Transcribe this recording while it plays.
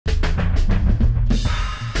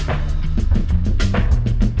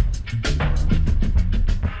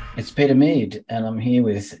It's Peter Mead, and I'm here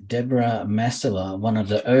with Debra Mastaler, one of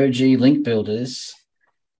the OG link builders.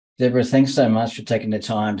 Debra, thanks so much for taking the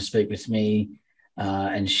time to speak with me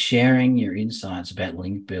and sharing your insights about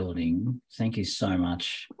link building. Thank you so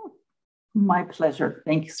much. My pleasure.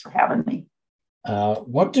 Thanks for having me.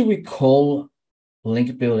 What do we call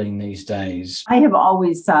link building these days? I have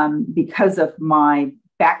always, because of my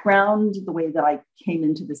background, the way that I came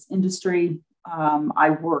into this industry,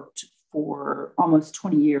 I worked for almost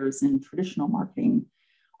 20 years in traditional marketing,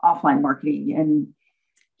 offline marketing. And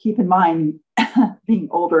keep in mind, being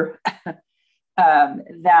older,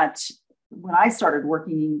 that when I started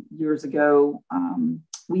working years ago,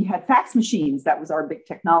 we had fax machines. That was our big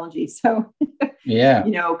technology. So, yeah,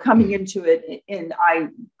 coming into it, and I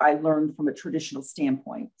learned from a traditional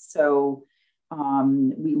standpoint. So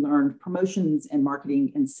we learned promotions and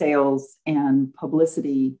marketing and sales and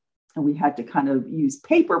publicity, and we had to kind of use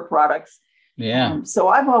paper products. Yeah. So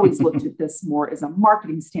I've always looked at this more as a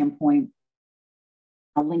marketing standpoint,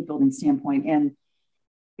 a link building standpoint. And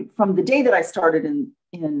from the day that I started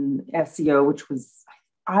in SEO, which was,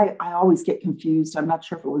 I always get confused. I'm not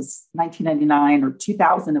sure if it was 1999 or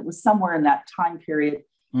 2000. It was somewhere in that time period.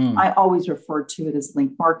 I always referred to it as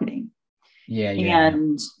link marketing. Yeah.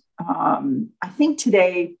 And I think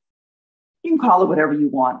today, you can call it whatever you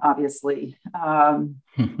want, obviously,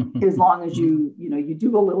 as long as you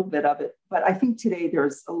do a little bit of it. But I think today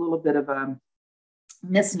there's a little bit of a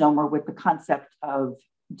misnomer with the concept of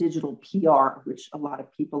digital PR, which a lot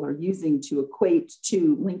of people are using to equate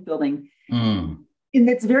to link building. In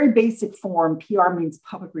its very basic form, PR means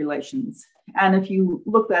public relations. And if you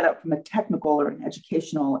look that up from a technical or an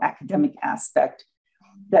educational academic aspect,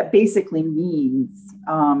 that basically means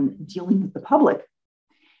dealing with the public.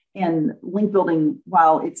 And link building,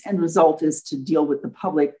 while its end result is to deal with the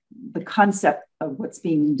public, the concept of what's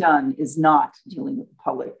being done is not dealing with the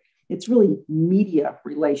public. It's really media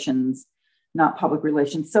relations, not public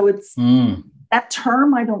relations. So it's that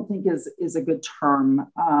term, I don't think is a good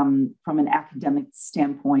term from an academic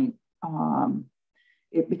standpoint,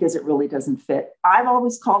 because it really doesn't fit. I've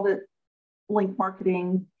always called it link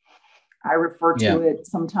marketing. I refer to it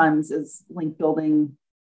sometimes as link building,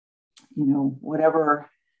 whatever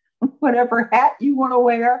hat you want to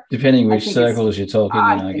wear. Depending which circles you're talking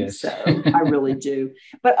in, I guess. So. I really do.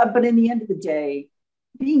 But in the end of the day,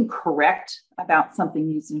 being correct about something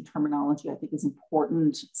using terminology, I think, is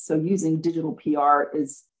important. So using digital PR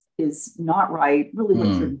is not right. Really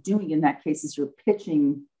what you're doing in that case is you're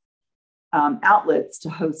pitching outlets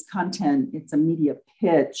to host content. It's a media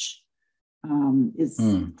pitch.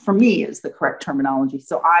 For me, is the correct terminology.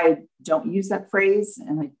 So I don't use that phrase,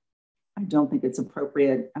 and I don't think it's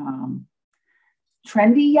appropriate.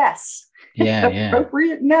 Trendy, yes. Yeah.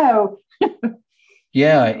 Appropriate, no.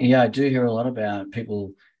 Yeah. I do hear a lot about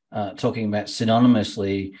people talking about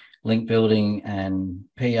synonymously link building and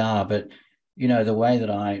PR, but the way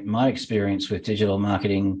that my experience with digital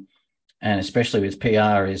marketing and especially with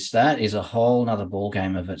PR is a whole nother ball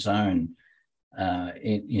game of its own.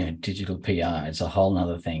 Digital PR, it's a whole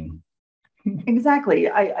nother thing. Exactly.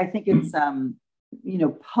 I think it's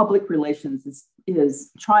public relations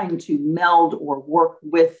is trying to meld or work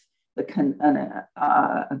with a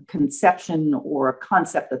conception or a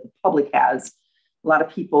concept that the public has. A lot of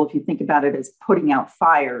people, if you think about it, as putting out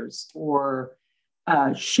fires or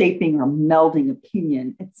shaping or melding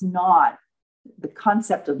opinion, it's not the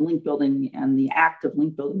concept of link building and the act of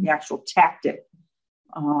link building, the actual tactic,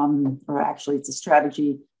 or actually it's a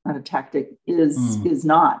strategy, not a tactic, is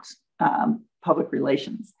not public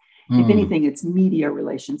relations. If anything, it's media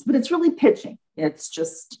relations, but it's really pitching. It's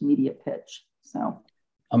just media pitch. So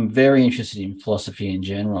I'm very interested in philosophy in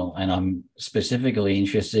general, and I'm specifically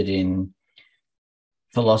interested in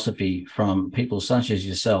philosophy from people such as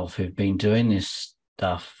yourself who've been doing this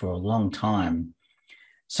stuff for a long time.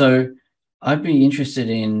 So I'd be interested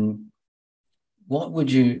in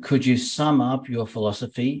could you sum up your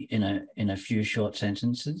philosophy in a few short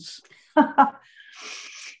sentences?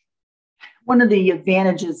 One of the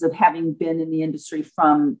advantages of having been in the industry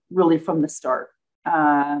from the start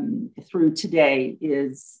through today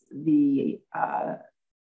is the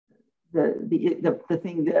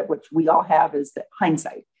thing that which we all have is the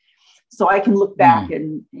hindsight. So I can look back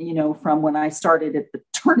and from when I started at the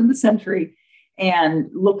turn of the century and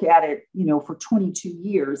look at it for 22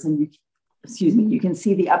 years, and you can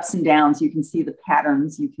see the ups and downs, you can see the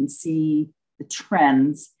patterns, you can see the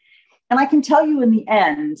trends. And I can tell you in the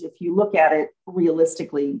end, if you look at it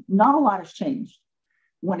realistically, not a lot has changed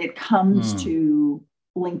when it comes to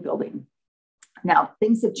link building. Now,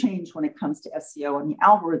 things have changed when it comes to SEO and the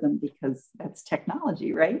algorithm because that's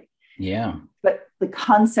technology, right? Yeah. But the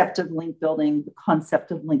concept of link building, the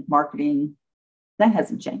concept of link marketing, that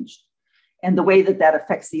hasn't changed. And the way that that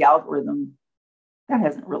affects the algorithm, that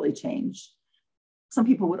hasn't really changed. Some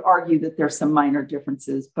people would argue that there's some minor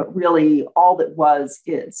differences, but really all that was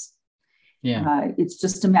is. Yeah. It's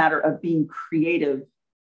just a matter of being creative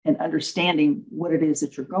and understanding what it is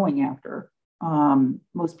that you're going after.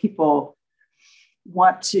 Most people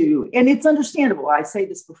want to, and it's understandable. I say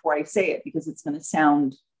this before I say it because it's going to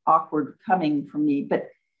sound awkward coming from me, but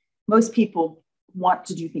most people want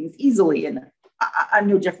to do things easily, and I'm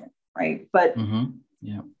no different, right? But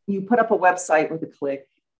Yeah. you put up a website with a click,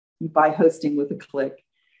 you buy hosting with a click,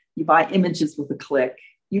 you buy images with a click,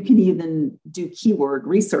 you can even do keyword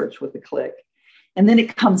research with a click. And then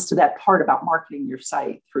it comes to that part about marketing your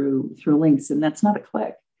site through links, and that's not a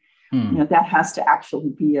click. That has to actually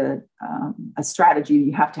be a strategy.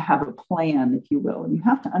 You have to have a plan, if you will, and you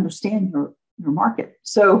have to understand your market.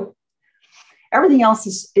 So everything else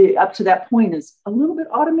is up to that point is a little bit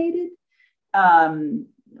automated,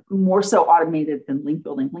 more so automated than link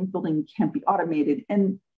building. Link building can't be automated,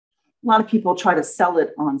 and a lot of people try to sell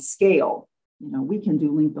it on scale. We can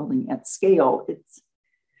do link building at scale. It's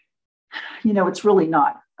really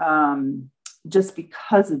not, just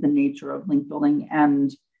because of the nature of link building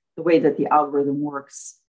and the way that the algorithm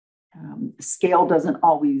works. Scale doesn't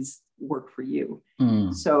always work for you.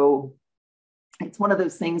 So it's one of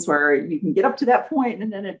those things where you can get up to that point,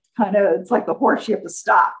 and then it's like a horse. You have to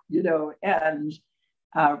stop, and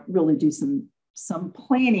really do some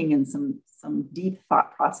planning and some deep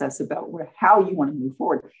thought process about how you want to move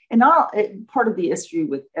forward. And part of the issue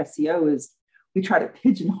with SEO is we try to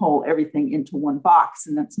pigeonhole everything into one box,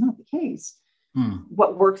 and that's not the case.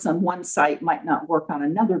 What works on one site might not work on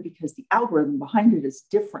another because the algorithm behind it is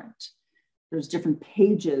different. There's different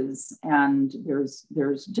pages, and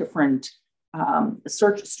there's different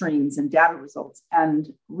search streams and data results.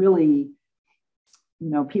 And really,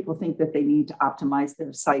 people think that they need to optimize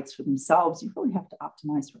their sites for themselves. You really have to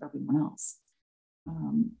optimize for everyone else.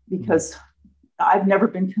 Because I've never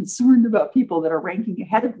been concerned about people that are ranking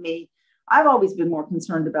ahead of me. I've always been more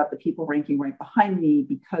concerned about the people ranking right behind me,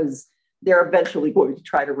 because they're eventually going to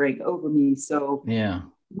try to rank over me. So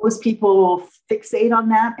most people fixate on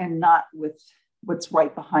that and not with what's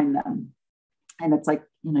right behind them. And it's like,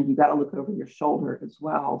 you got to look over your shoulder as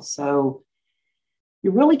well. So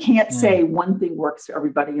you really can't say one thing works for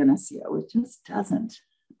everybody in SEO. It just doesn't.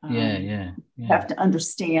 You have to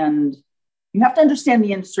understand. You have to understand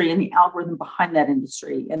the industry and the algorithm behind that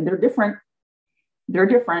industry, and they're different.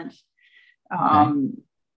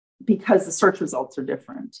 Because the search results are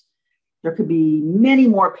different. There could be many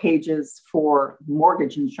more pages for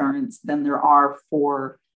mortgage insurance than there are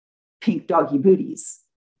for pink doggy booties,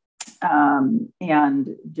 and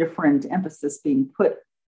different emphasis being put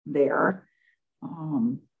there.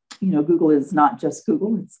 Google is not just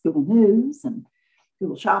Google, it's Google News and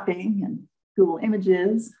Google Shopping and Google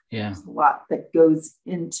Images. There's a lot that goes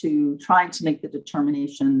into trying to make the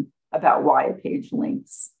determination about why a page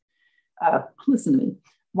links. Listen to me,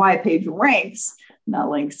 why a page ranks,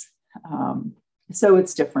 not links. So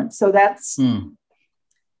it's different. So that's, you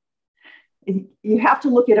have to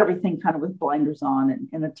look at everything kind of with blinders on and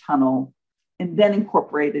in a tunnel, and then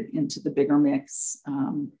incorporate it into the bigger mix.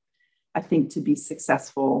 I think to be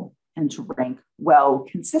successful and to rank well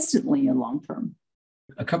consistently and long term.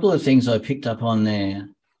 A couple of things I picked up on there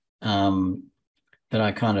that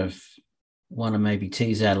I kind of want to maybe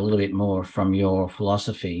tease out a little bit more from your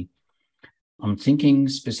philosophy. I'm thinking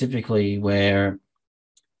specifically where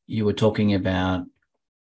you were talking about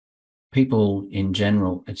people in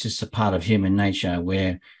general. It's just a part of human nature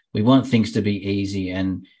where we want things to be easy,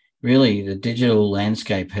 and really the digital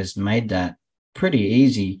landscape has made that pretty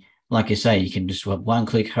easy. Like you say, you can just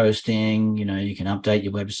one-click hosting, you can update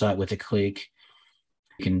your website with a click.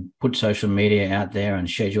 You can put social media out there and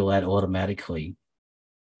schedule that automatically.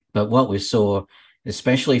 But what we saw,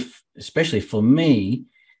 especially for me,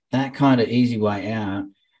 that kind of easy way out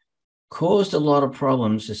caused a lot of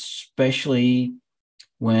problems, especially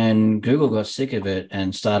when Google got sick of it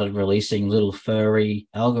and started releasing little furry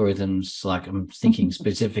algorithms, like I'm thinking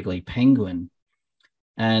specifically Penguin.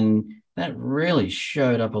 And that really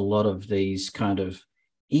showed up a lot of these kind of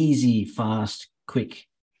easy, fast, quick,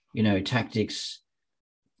 tactics.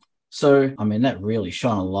 So, that really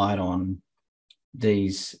shone a light on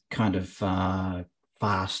these kind of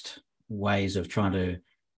fast ways of trying to,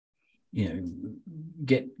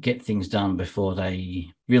 get things done before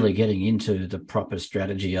they really getting into the proper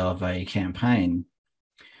strategy of a campaign.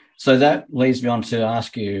 So that leads me on to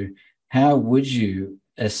ask you, how would you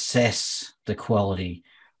assess the quality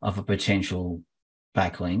of a potential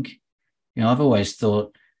backlink? I've always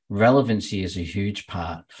thought relevancy is a huge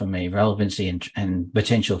part for me, relevancy and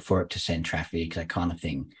potential for it to send traffic, that kind of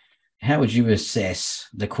thing. How would you assess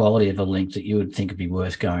the quality of a link that you would think would be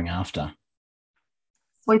worth going after?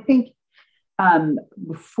 So I think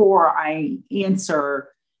before I answer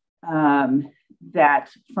that,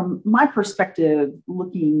 from my perspective,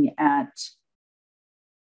 looking at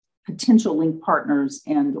potential link partners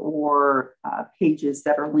and or pages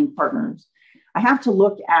that are link partners, I have to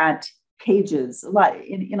look at pages a lot.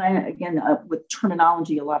 And I, again, with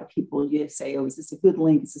terminology, a lot of people say, oh, is this a good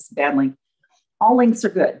link? Is this a bad link? All links are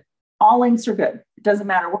good. All links are good. It doesn't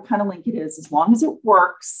matter what kind of link it is. As long as it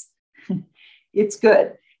works, it's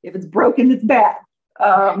good. If it's broken, it's bad.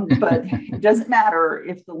 But it doesn't matter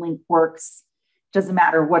if the link works. It doesn't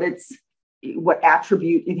matter what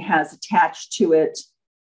attribute it has attached to it.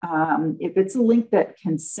 If it's a link that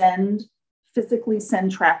can physically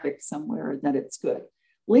send traffic somewhere, then it's good.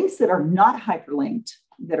 Links that are not hyperlinked,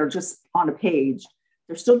 that are just on a page,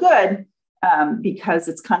 they're still good because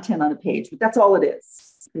it's content on a page, but that's all it is.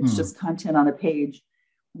 It's just content on a page.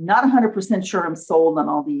 Not 100% sure I'm sold on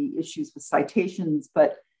all the issues with citations,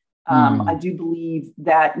 but I do believe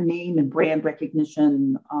that name and brand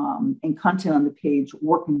recognition and content on the page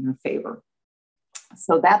work in your favor.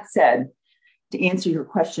 So that said, to answer your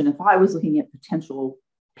question, if I was looking at potential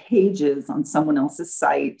pages on someone else's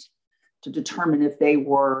site to determine if they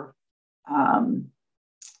were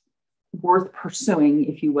worth pursuing,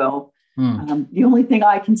 if you will, the only thing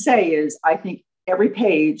I can say is I think every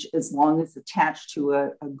page, as long as attached to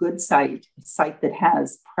a good site, a site that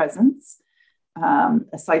has presence,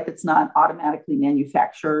 a site that's not automatically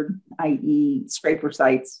manufactured, i.e. scraper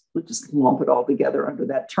sites, we'll just lump it all together under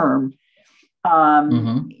that term,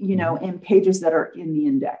 and pages that are in the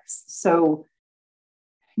index. So,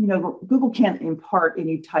 Google can't impart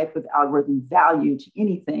any type of algorithm value to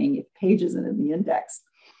anything if page isn't in the index,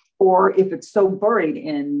 or if it's so buried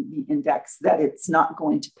in the index that it's not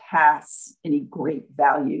going to pass any great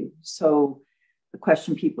value. So the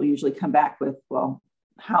question people usually come back with, well,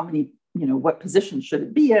 how many, what position should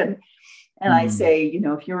it be in? And I say,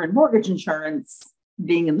 if you're in mortgage insurance,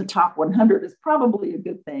 being in the top 100 is probably a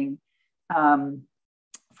good thing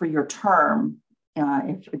for your term.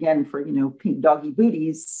 If again, for, pink doggy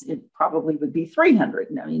booties, it probably would be 300.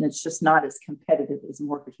 I mean, it's just not as competitive as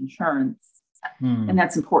mortgage insurance. And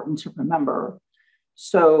that's important to remember.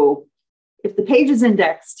 So if the page is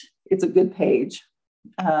indexed, it's a good page.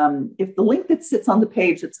 If the link that sits on the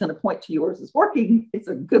page that's going to point to yours is working, it's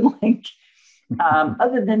a good link.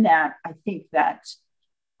 Other than that, I think that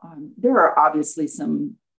there are obviously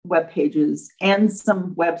some web pages and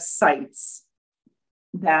some websites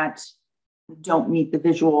that don't meet the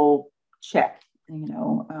visual check,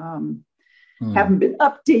 haven't been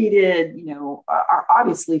updated, are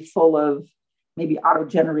obviously full of maybe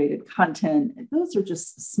auto-generated content. Those are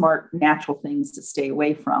just smart, natural things to stay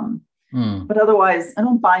away from. But otherwise, I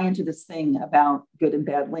don't buy into this thing about good and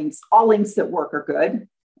bad links. All links that work are good.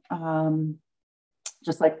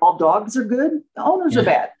 Just like all dogs are good, the owners are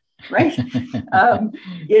bad, right?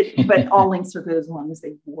 But all links are good as long as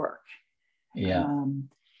they work. Yeah.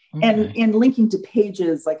 And linking to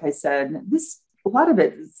pages, like I said, a lot of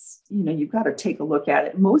it is, you've got to take a look at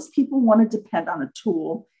it. Most people want to depend on a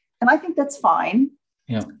tool, and I think that's fine.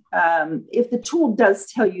 Yeah. If the tool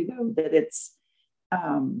does tell you, though, that it's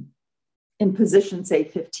in position, say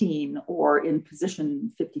 15 or in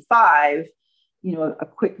position 55, a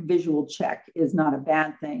quick visual check is not a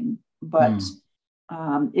bad thing. But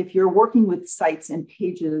if you're working with sites and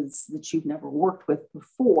pages that you've never worked with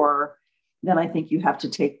before, then I think you have to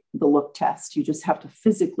take the look test. You just have to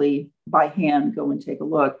physically, by hand, go and take a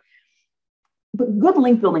look. But good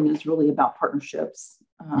link building is really about partnerships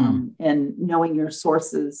and knowing your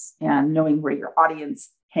sources and knowing where your audience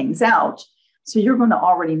hangs out. So you're going to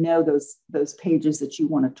already know those pages that you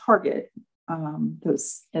want to target,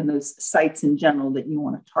 those sites in general that you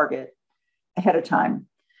want to target ahead of time.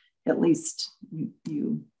 At least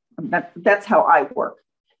that's how I work.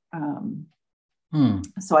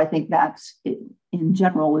 So I think that in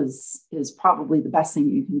general is probably the best thing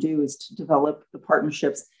you can do, is to develop the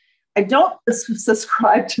partnerships. I don't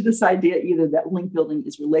subscribe to this idea either that link building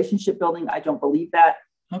is relationship building. I don't believe that.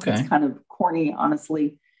 Okay. It's kind of corny,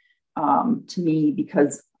 honestly, to me,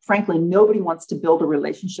 because frankly, nobody wants to build a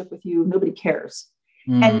relationship with you. Nobody cares.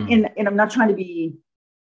 And I'm not trying to be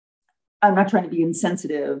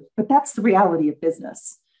insensitive, but that's the reality of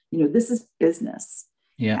business. This is business.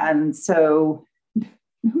 Yeah. And so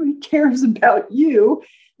nobody cares about you.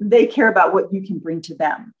 They care about what you can bring to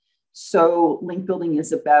them. So link building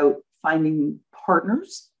is about finding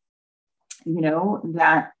partners,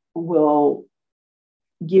 that will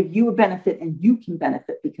give you a benefit and you can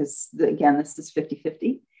benefit because, again, this is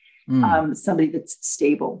 50-50. Somebody that's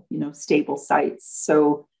stable, stable sites.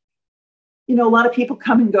 So, a lot of people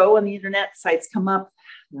come and go on the internet, sites come up,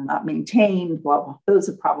 they're not maintained, blah, blah. Those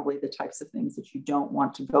are probably the types of things that you don't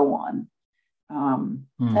want to go on. And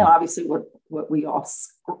obviously what we all,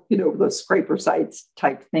 those scraper sites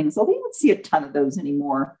type things, although you don't see a ton of those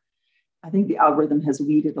anymore. I think the algorithm has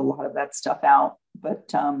weeded a lot of that stuff out.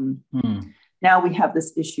 But now we have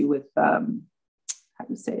this issue with, how do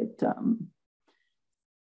you say it?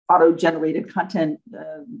 Auto-generated content,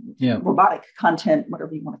 robotic content,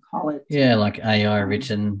 whatever you want to call it. Yeah, like AI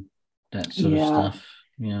written, that sort of stuff.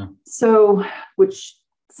 Yeah. So, which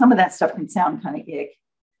some of that stuff can sound kind of ick.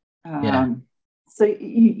 So,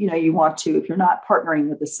 you want to, if you're not partnering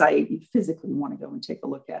with the site, you physically want to go and take a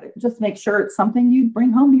look at it. Just make sure it's something you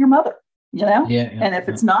bring home to your mother, and if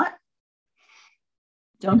it's not,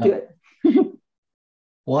 don't do it.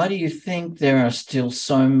 Why do you think there are still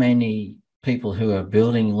so many people who are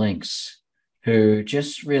building links who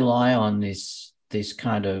just rely on this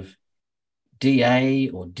kind of DA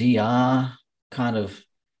or DR kind of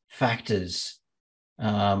factors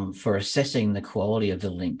for assessing the quality of the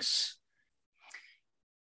links?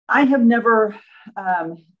 I have never,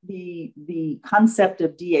 the concept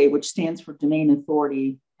of DA, which stands for domain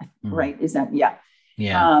authority, right? Is that, yeah.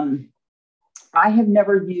 I have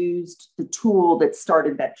never used the tool that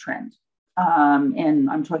started that trend. And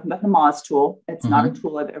I'm talking about the Moz tool. It's not a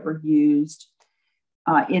tool I've ever used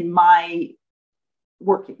in my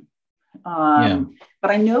working. But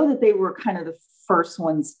I know that they were kind of the first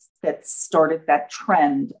ones that started that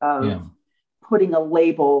trend of putting a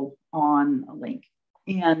label on a link.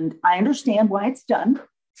 And I understand why it's done.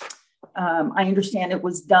 I understand it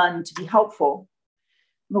was done to be helpful.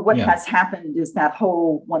 But what has happened is that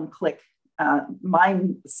whole one-click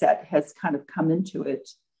mindset has kind of come into it.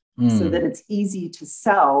 So that it's easy to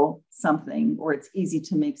sell something, or it's easy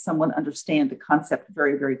to make someone understand the concept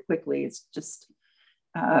very, very quickly. It's just,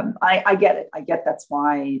 I get it. I get that's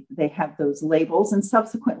why they have those labels. And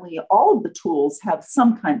subsequently, all of the tools have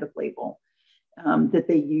some kind of label that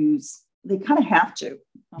they use. They kind of have to.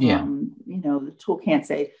 The tool can't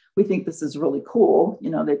say, we think this is really cool.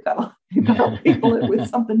 They've got to label it with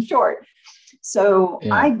something short. So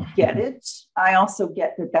I get it. I also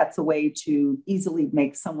get that that's a way to easily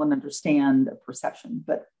make someone understand a perception.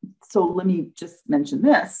 But so let me just mention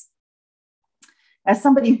this. As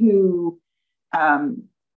somebody who has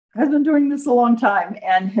been doing this a long time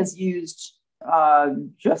and has used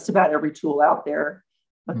just about every tool out there,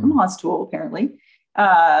 but the Moz tool apparently,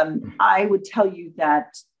 I would tell you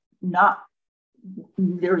that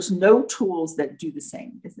there's no tools that do the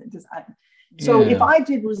same. So if I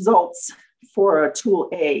did results for a tool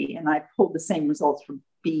A and I pulled the same results from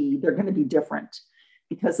B, they're going to be different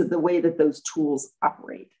because of the way that those tools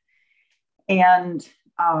operate and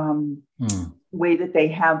way that they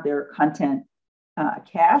have their content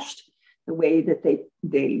cached, the way that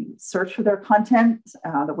they search for their content,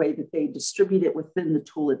 the way that they distribute it within the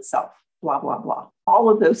tool itself, blah, blah, blah. All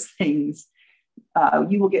of those things,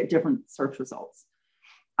 you will get different search results.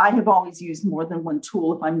 I have always used more than one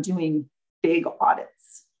tool if I'm doing big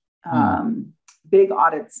audits. Big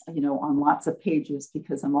audits, on lots of pages,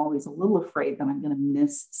 because I'm always a little afraid that I'm going to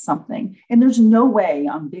miss something. And there's no way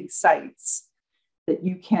on big sites that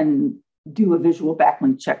you can do a visual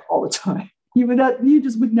backlink check all the time. You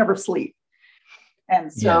just would never sleep.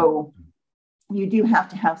 And so you do have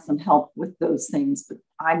to have some help with those things, but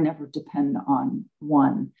I never depend on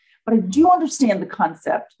one. But I do understand the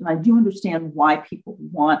concept, and I do understand why people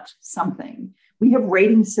want something. We have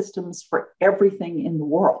rating systems for everything in the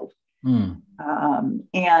world. And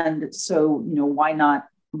so, why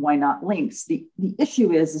not links? The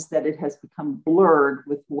issue is that it has become blurred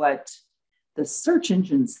with what the search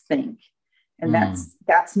engines think. And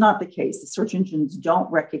that's not the case. The search engines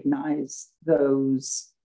don't recognize those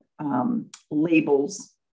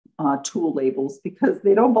labels, tool labels, because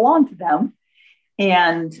they don't belong to them.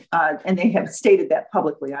 And they have stated that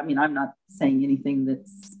publicly. I mean, I'm not saying anything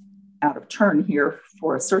that's out of turn here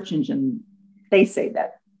for a search engine. They say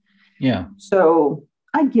that. Yeah. So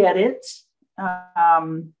I get it.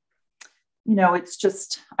 It's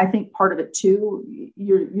just, I think part of it too,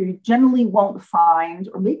 you generally won't find,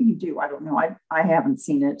 or maybe you do, I don't know. I haven't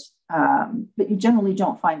seen it. But you generally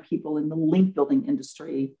don't find people in the link building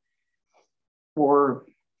industry or,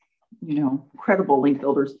 credible link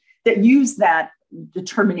builders that use that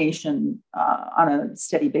determination on a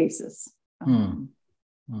steady basis.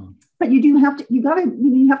 But you have to be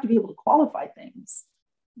able to qualify things.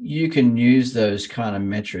 You can use those kind of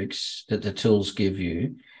metrics that the tools give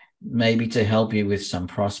you maybe to help you with some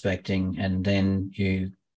prospecting, and then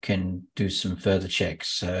you can do some further checks.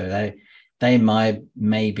 So they might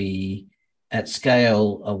maybe at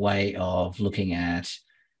scale a way of looking at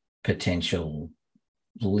potential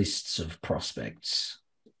lists of prospects.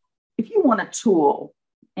 If you want a tool,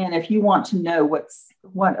 and if you want to know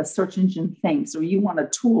what a search engine thinks, or you want a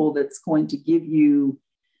tool that's going to give you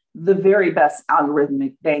the very best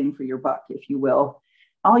algorithmic bang for your buck, if you will,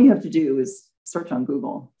 all you have to do is search on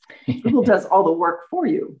Google. Google does all the work for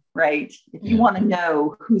you, right? If you want to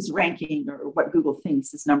know who's ranking or what Google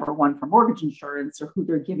thinks is number one for mortgage insurance, or who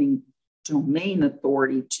they're giving domain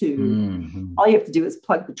authority to, all you have to do is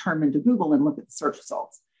plug the term into Google and look at the search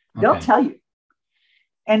results. They'll tell you.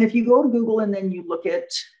 And if you go to Google and then you look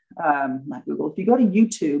at, not Google, if you go to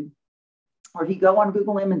YouTube, or if you go on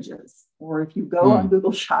Google Images, or if you go on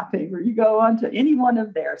Google Shopping, or you go on to any one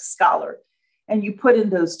of their Scholar, and you put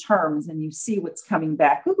in those terms and you see what's coming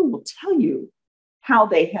back, Google will tell you how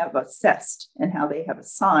they have assessed and how they have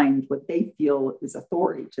assigned what they feel is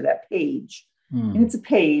authority to that page. And it's a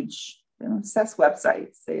page, they don't assess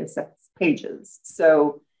websites, they assess pages.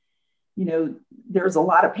 So, there's a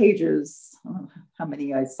lot of pages. I don't know how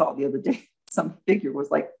many I saw the other day. Some figure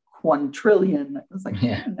was like 1 trillion. I was like,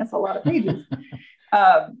 that's a lot of pages.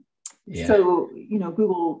 So,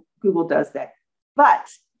 Google does that. But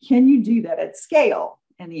can you do that at scale?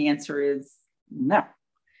 And the answer is no.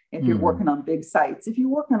 If you're working on big sites, if you're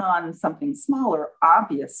working on something smaller,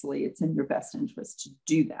 obviously it's in your best interest to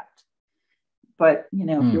do that. But,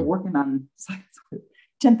 if you're working on sites with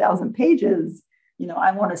 10,000 pages,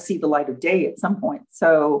 I want to see the light of day at some point.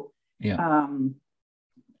 So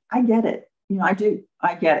I get it. I do.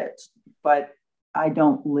 I get it, but I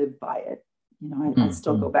don't live by it. I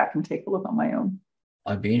still go back and take a look on my own.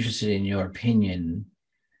 I'd be interested in your opinion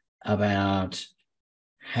about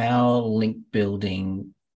how link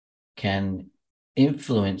building can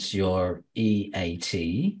influence your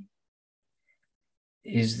EAT.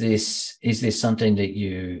 Is this something that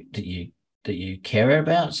you care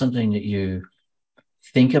about, something that you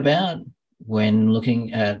think about when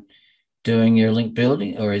looking at doing your link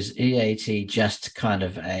building, or is EAT just kind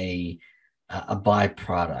of a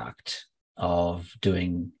byproduct of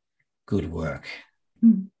doing good work?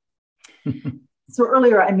 So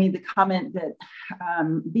earlier I made the comment that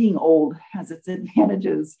being old has its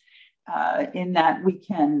advantages in that we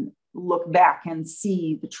can look back and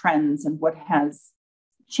see the trends and what has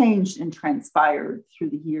changed and transpired through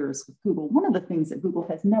the years with Google. One of the things that Google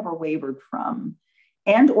has never wavered from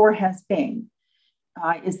and or has been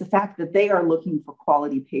is the fact that they are looking for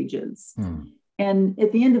quality pages. And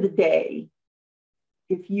at the end of the day,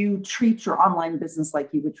 if you treat your online business like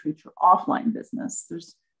you would treat your offline business,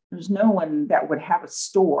 there's no one that would have a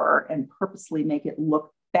store and purposely make it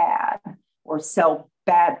look bad or sell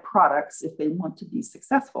bad products if they want to be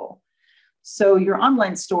successful. So your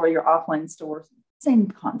online store, your offline store, same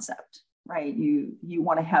concept, right? You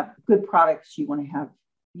want to have good products, you want to have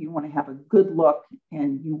a good look,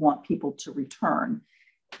 and you want people to return.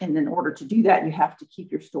 And in order to do that, you have to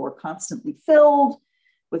keep your store constantly filled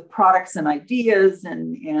with products and ideas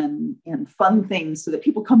and fun things so that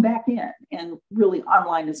people come back in. And really,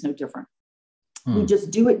 online is no different. We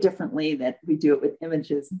just do it differently, that we do it with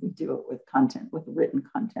images and we do it with content, with written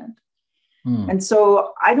content. And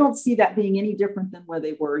so I don't see that being any different than where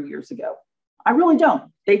they were years ago. I really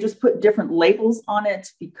don't. They just put different labels on it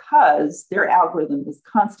because their algorithm is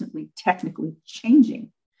constantly technically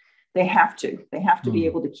changing. They have to be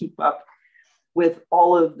able to keep up with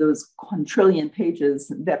all of those quadrillion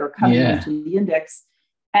pages that are coming into the index,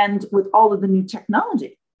 and with all of the new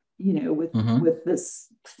technology, with this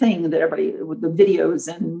thing that everybody, with the videos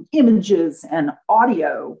and images and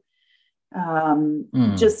audio,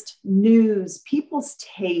 just news, people's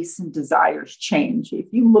tastes and desires change. If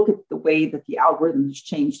you look at the way that the algorithm has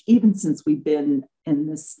changed, even since we've been in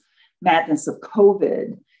this madness of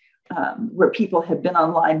COVID, where people have been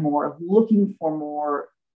online more, looking for more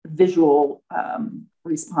visual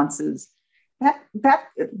responses, that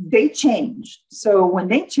they change. So when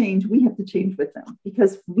they change, we have to change with them,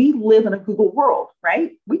 because we live in a Google world,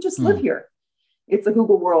 right? We just live here. It's a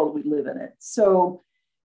Google world. We live in it. So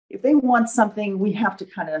if they want something, we have to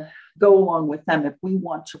kind of go along with them if we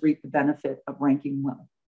want to reap the benefit of ranking well.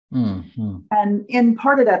 And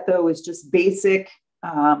part of that, though, is just basic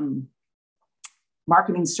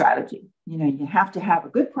marketing strategy. You have to have a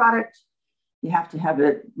good product. You have to have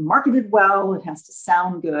it marketed well. It has to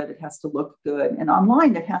sound good. It has to look good. And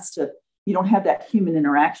online, you don't have that human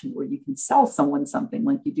interaction where you can sell someone something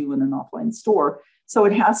like you do in an offline store. So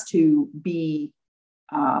it has to be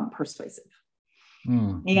persuasive.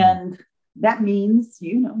 And That means,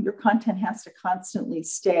 your content has to constantly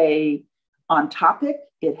stay on topic.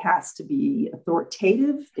 It has to be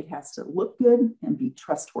authoritative. It has to look good and be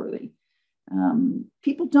trustworthy.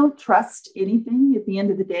 People don't trust anything. At the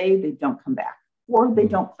end of the day, they don't come back, or they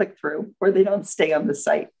don't click through, or they don't stay on the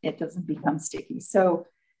site. It doesn't become sticky. So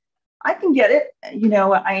I can get it.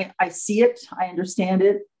 I see it. I understand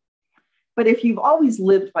it. But if you've always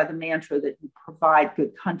lived by the mantra that you provide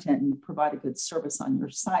good content and you provide a good service on your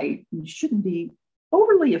site, you shouldn't be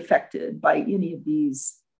overly affected by any of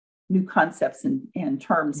these new concepts and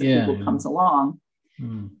terms that Google comes along.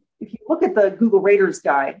 If you look at the Google Raters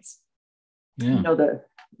guides, the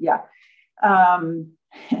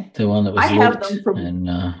one that was leaked, and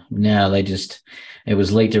now it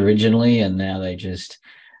was leaked originally, and now they just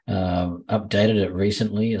updated it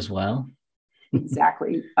recently as well.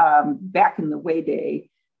 Exactly. Back in the way day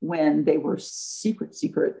when they were secret,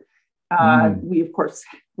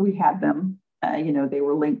 we had them. They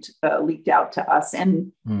were leaked out to us,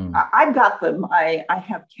 and I've got them. I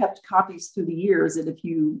have kept copies through the years, and if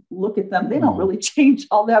you look at them, they don't really change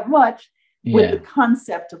all that much with the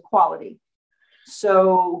concept of quality.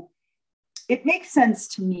 So it makes sense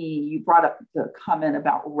to me. You brought up the comment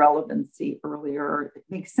about relevancy earlier. It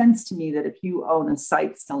makes sense to me that if you own a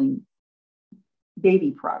site selling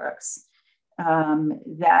baby products,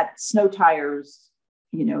 that snow tires,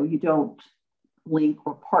 you don't link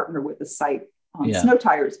or partner with the site on snow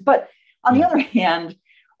tires. But on the other hand,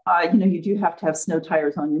 you do have to have snow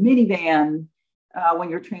tires on your minivan when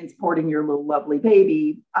you're transporting your little lovely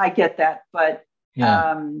baby. I get that, but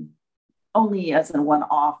only as a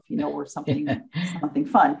one-off, or something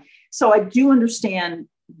fun. So I do understand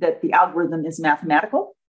that the algorithm is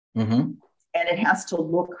mathematical. And it has to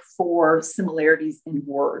look for similarities in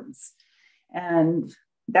words. And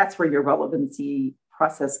that's where your relevancy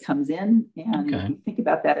process comes in. And if you think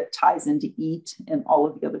about that, it ties into EAT and all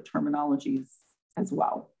of the other terminologies as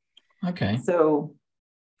well. Okay. So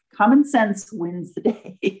common sense wins the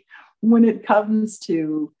day when it comes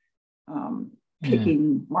to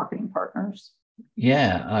picking marketing partners.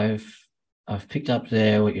 Yeah, I've picked up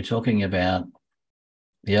there what you're talking about,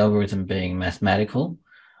 the algorithm being mathematical.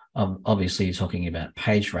 Obviously, you're talking about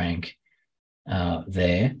page rank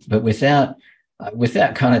there, but without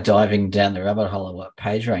kind of diving down the rabbit hole of what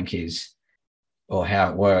page rank is or how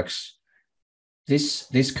it works,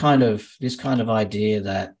 this kind of idea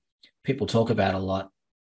that people talk about a lot,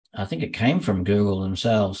 I think it came from Google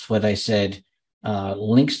themselves, where they said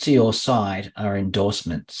links to your site are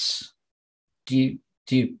endorsements. Do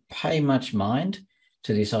you pay much mind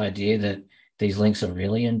to this idea that these links are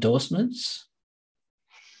really endorsements?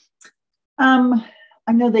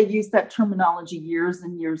 I know they used that terminology years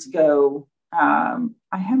and years ago. I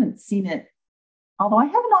haven't seen it, although I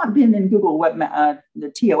have not been in Google Web, the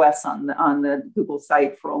TOS on the Google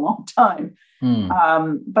site for a long time.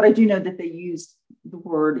 But I do know that they used the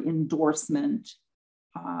word endorsement.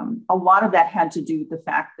 A lot of that had to do with the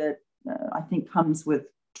fact that I think comes with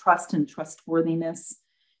trust and trustworthiness.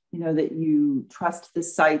 That you trust the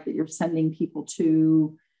site that you're sending people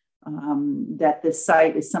to. That this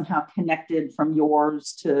site is somehow connected from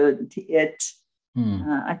yours to it.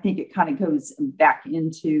 I think it kind of goes back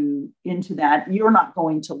into that. You're not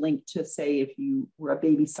going to link to, say, if you were a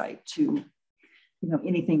baby site, to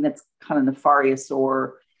anything that's kind of nefarious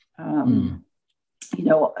or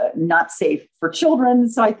not safe for children.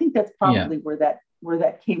 So I think that's probably where that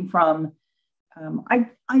came from.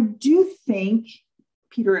 I do think,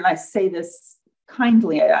 Peter, and I say this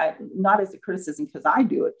kindly, not as a criticism, because I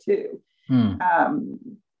do it too.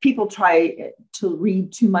 People try to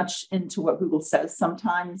read too much into what Google says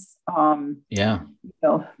sometimes.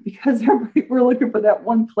 Because we're looking for that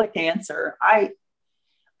one-click answer.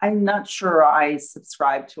 I'm not sure I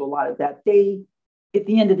subscribe to a lot of that. At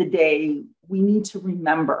the end of the day, we need to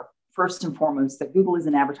remember, first and foremost, that Google is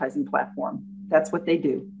an advertising platform. That's what they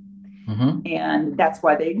do. And that's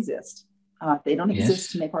why they exist. They don't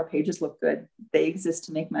exist to make our pages look good. They exist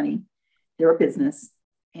to make money. They're a business.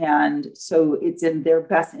 And so it's in their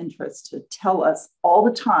best interest to tell us all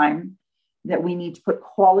the time that we need to put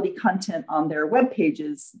quality content on their web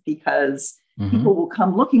pages, because people will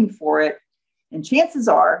come looking for it. And chances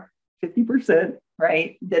are 50%,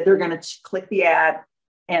 right, that they're going to click the ad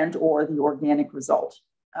and or the organic result.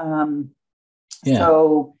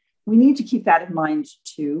 So we need to keep that in mind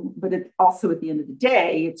too. But it also, at the end of the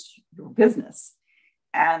day, it's your business.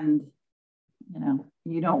 And,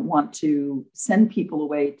 you don't want to send people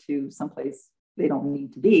away to someplace they don't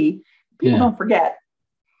need to be. People don't forget.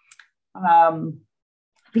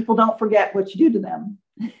 People don't forget what you do to them.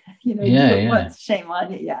 You do it once, shame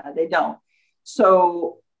on you. Yeah, they don't.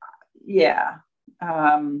 So yeah.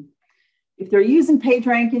 If they're using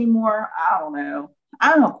PageRank anymore, I don't know.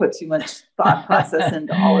 I don't put too much thought process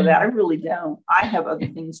into all of that. I really don't. I have other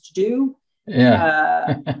things to do.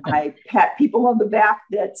 Yeah. I pat people on the back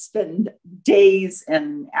that spend days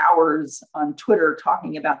and hours on Twitter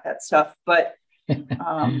talking about that stuff. But in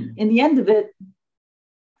the end of it,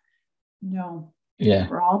 Yeah.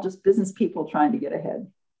 we're all just business people trying to get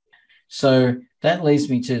ahead. So that leads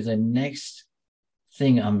me to the next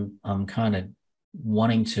thing I'm kind of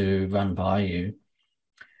wanting to run by you,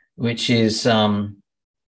 which is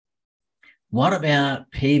what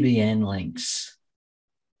about PBN links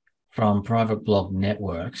from private blog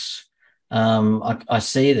networks? I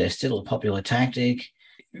see they're still a popular tactic.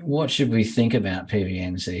 What should we think about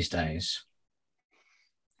PBNs these days?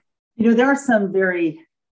 There are some very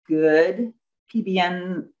good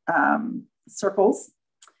PBN circles,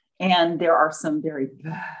 and there are some very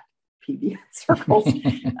bad PBN circles.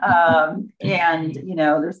 And,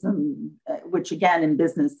 there's some, which again, in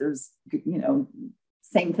business, there's,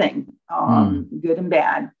 same thing, good and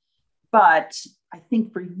bad. But I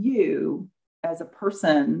think for you as a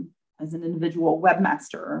person, as an individual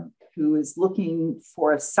webmaster who is looking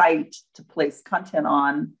for a site to place content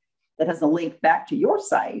on that has a link back to your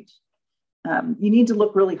site, you need to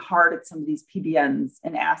look really hard at some of these PBNs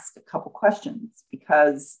and ask a couple questions,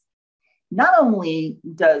 because not only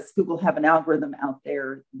does Google have an algorithm out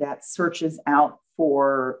there that searches out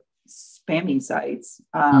for spammy sites,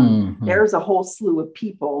 there's a whole slew of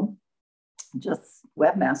people, just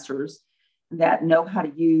webmasters, that know how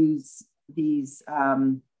to use these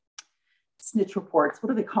snitch reports. What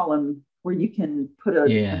do they call them? Where you can put a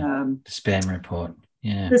the spam report.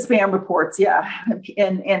 Yeah, the spam reports. Yeah,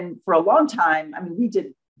 and for a long time, I mean, we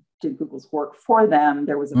did Google's work for them.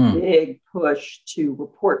 There was a big push to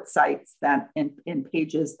report sites that in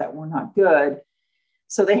pages that were not good.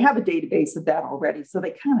 So they have a database of that already. So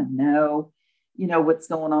they kind of know, what's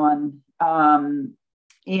going on.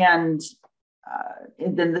 And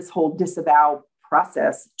then this whole disavow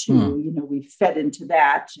process too, we fed into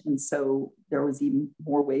that. And so there was even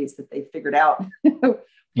more ways that they figured out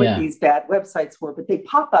what these bad websites were, but they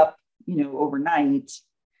pop up, overnight.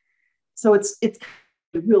 So it's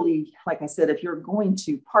really, like I said, if you're going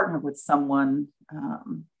to partner with someone,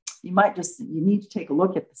 you need to take a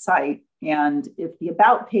look at the site. And if the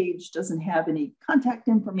about page doesn't have any contact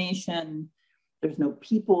information, there's no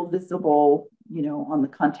people visible, on the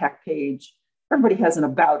contact page. Everybody has an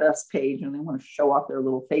about us page and they want to show off their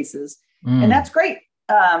little faces. And that's great,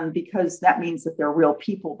 because that means that there are real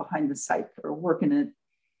people behind the site that are working it.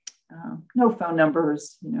 No phone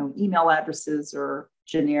numbers, email addresses or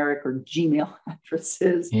generic or Gmail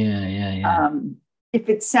addresses. Yeah. If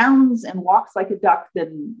it sounds and walks like a duck,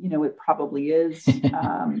 then, it probably is.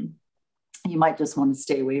 You might just want to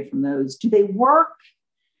stay away from those. Do they work?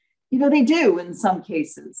 They do in some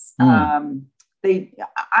cases.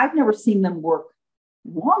 I've never seen them work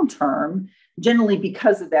long-term, generally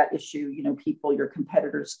because of that issue, your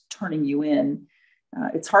competitors turning you in.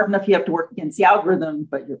 It's hard enough you have to work against the algorithm,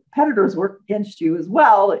 but your competitors work against you as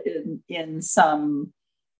well in some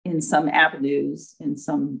avenues, in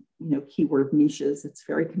some, keyword niches. It's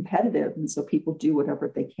very competitive. And so people do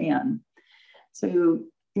whatever they can. So you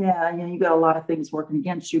got a lot of things working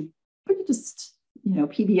against you, but you just,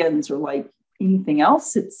 PBNs are like anything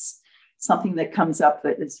else. It's something that comes up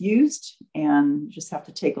that is used, and you just have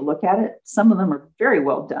to take a look at it. Some of them are very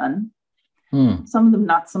well done. Some of them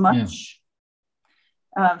not so much.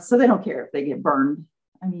 So they don't care if they get burned.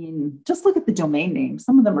 I mean, just look at the domain names.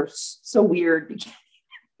 Some of them are so weird. You can't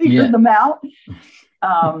figure them out.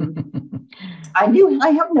 I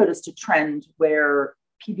have noticed a trend where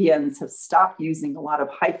PBNs have stopped using a lot of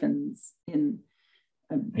hyphens in,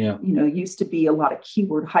 used to be a lot of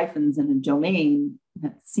keyword hyphens in a domain.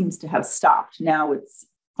 That seems to have stopped. Now it's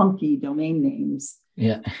funky domain names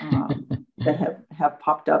that have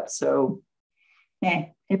popped up. So, if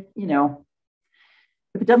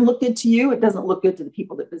it doesn't look good to you, it doesn't look good to the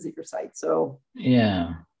people that visit your site. So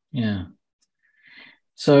yeah.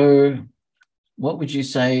 So what would you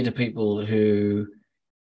say to people who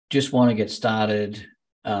just want to get started?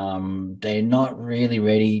 They're not really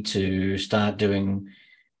ready to start doing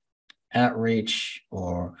outreach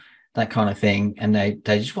or that kind of thing, and they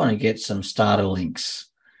just want to get some starter links,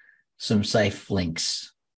 some safe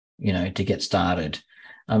links, to get started.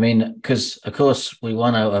 I mean, because of course we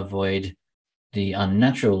want to avoid the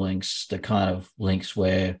unnatural links, the kind of links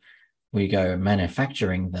where we go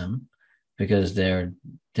manufacturing them, because they're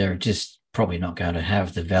just probably not going to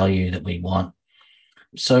have the value that we want.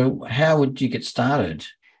 So how would you get started?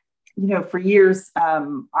 For years,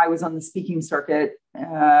 I was on the speaking circuit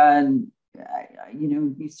and,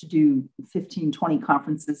 used to do 15, 20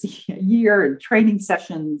 conferences a year and training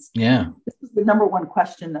sessions. Yeah. This was the number one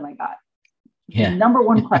question that I got. Yeah. The number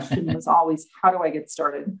one question was always, how do I get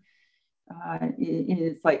started?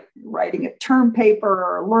 It's like writing a term paper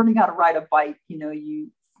or learning how to ride a bike. You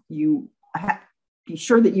have to be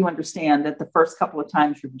sure that you understand that the first couple of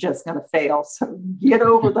times you're just going to fail. So get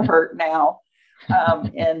over the hurt now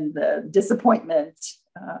and the disappointment.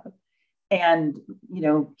 And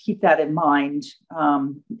keep that in mind.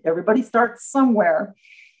 Everybody starts somewhere.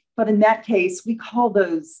 But in that case, we call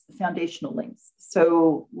those foundational links.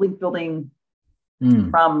 So link building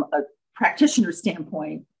from a practitioner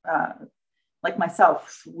standpoint, like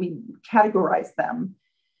myself, we categorize them.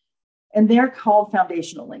 And they're called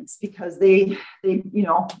foundational links because they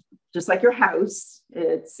just like your house,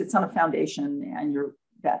 it sits on a foundation, and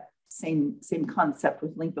that same concept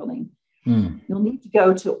with link building. You'll need to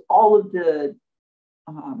go to all of the,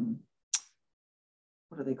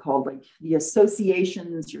 what are they called? Like the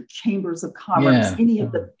associations, your chambers of commerce, any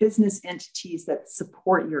of the business entities that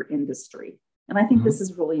support your industry. And I think this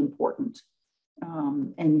is really important.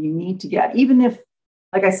 And you need to get, even if,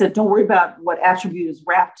 like I said, don't worry about what attribute is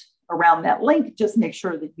wrapped around that link. Just make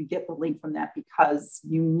sure that you get the link from that, because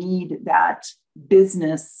you need that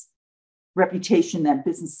business reputation, that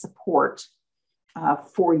business support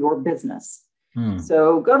for your business.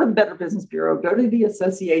 So go to the Better Business Bureau, go to the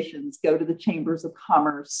associations, go to the chambers of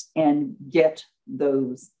commerce, and get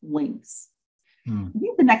those links. I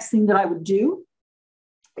think the next thing that I would do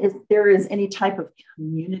is, there is any type of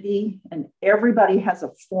community, and everybody has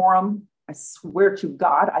a forum. I swear to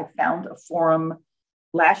God, I found a forum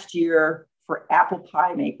last year for apple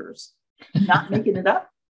pie makers. I'm not making it up.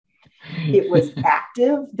 It was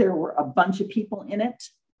active. There were a bunch of people in it.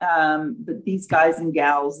 But these guys and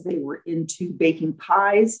gals, they were into baking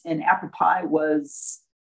pies, and apple pie was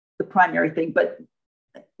the primary thing. But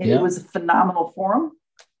it was a phenomenal forum.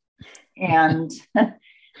 And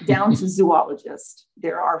down to zoologist,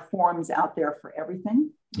 there are forums out there for everything.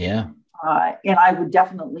 Yeah. And I would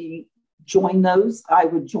definitely join those. I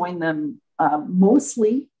would join them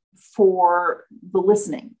mostly for the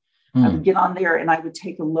listening. I would get on there and I would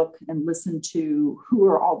take a look and listen to who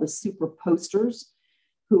are all the super posters,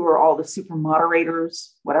 who are all the super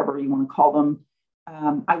moderators, whatever you want to call them.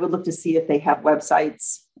 I would look to see if they have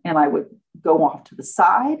websites, and I would go off to the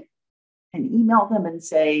side and email them and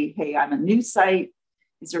say, hey, I'm a new site.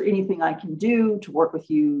 Is there anything I can do to work with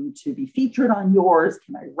you to be featured on yours?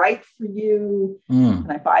 Can I write for you? Can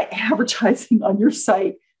I buy advertising on your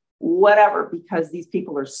site? Whatever, because these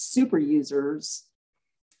people are super users,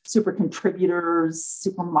 super contributors,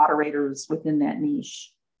 super moderators within that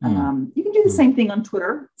niche. You can do the same thing on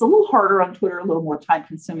Twitter. It's a little harder on Twitter, a little more time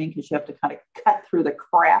consuming, because you have to kind of cut through the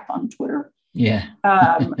crap on Twitter. Yeah.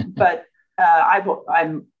 But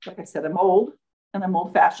I'm, like I said, I'm old and I'm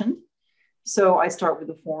old fashioned. So I start with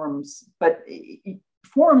the forums, but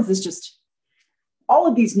forums is just all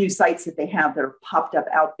of these new sites that they have that are popped up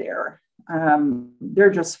out there. They're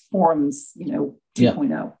just forums,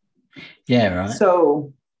 2.0. Yeah. Right.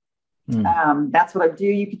 So that's what I do.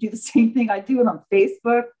 You could do the same thing. I do it on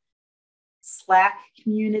Facebook, Slack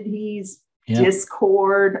communities,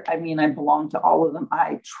 Discord. I mean, I belong to all of them.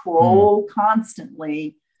 I troll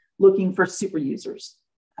constantly looking for super users.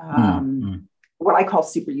 What I call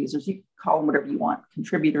super users, you can call them whatever you want,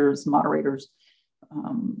 contributors, moderators.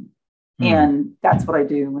 And that's what I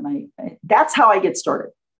do. And that's how I get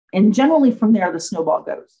started. And generally from there, the snowball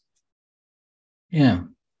goes. Yeah.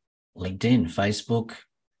 LinkedIn, Facebook,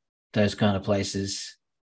 those kind of places,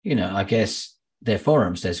 I guess they're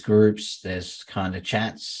forums, there's groups, there's kind of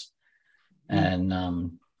chats, and a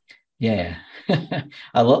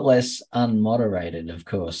lot less unmoderated, of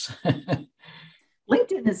course.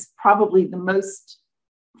 LinkedIn is probably the most,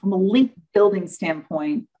 from a link building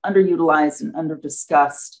standpoint, underutilized and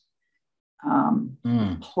underdiscussed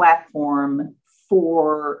platform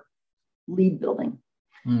for lead building.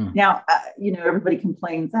 Now, everybody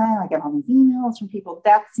complains, I get all these emails from people.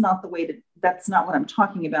 That's not what I'm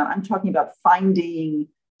talking about. I'm talking about finding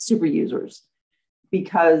super users,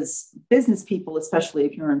 because business people, especially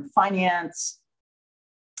if you're in finance,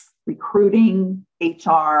 recruiting,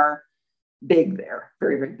 HR, big there,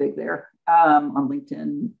 very, very big there on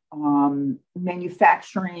LinkedIn,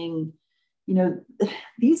 manufacturing,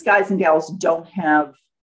 these guys and gals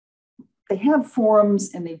they have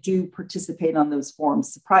forums, and they do participate on those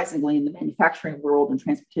forums, surprisingly, in the manufacturing world and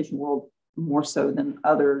transportation world more so than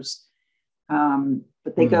others.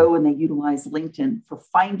 But they go and they utilize LinkedIn for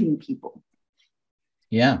finding people.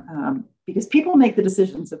 Yeah. because people make the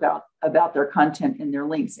decisions about their content and their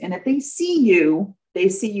links. And if they see you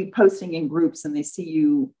posting in groups, and they see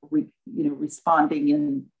you, responding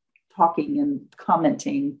and talking and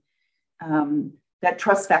commenting, that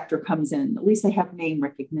trust factor comes in. At least they have name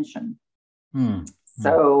recognition.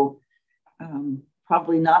 So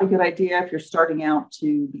probably not a good idea if you're starting out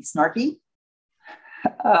to be snarky.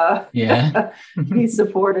 Be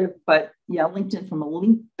supportive, but yeah, LinkedIn from a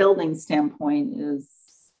link building standpoint is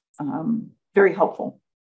very helpful.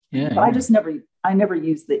 But I never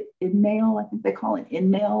use the InMail. I think they call it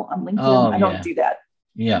InMail on LinkedIn. I don't do that.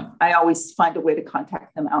 I always find a way to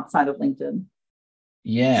contact them outside of LinkedIn.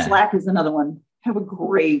 Slack is another one. Have a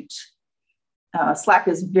great Slack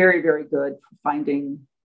is very, very good for finding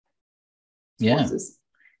sources.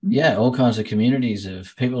 All kinds of communities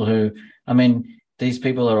of people who, these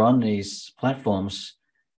people are on these platforms.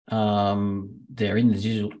 They're in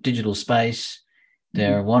the digital space.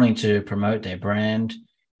 They're wanting to promote their brand.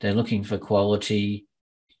 They're looking for quality.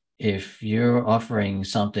 If you're offering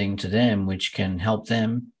something to them which can help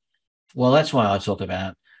them, well, that's why I talk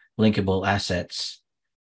about linkable assets.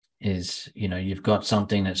 Is, you've got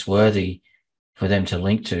something that's worthy for them to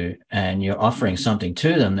link to, and you're offering something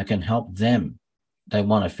to them that can help them. They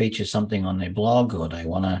want to feature something on their blog, or they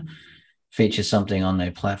want to feature something on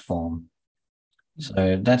their platform.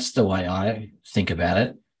 So that's the way I think about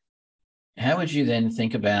it. How would you then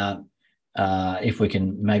think about, if we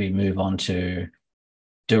can maybe move on to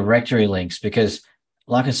directory links? Because,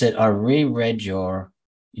 like I said, I reread your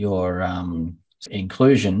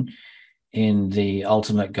inclusion in the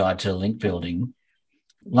Ultimate Guide to Link Building.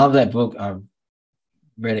 Love that book. I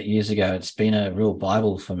read it years ago. It's been a real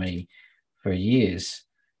Bible for me for years.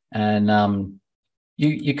 And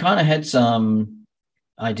you kind of had some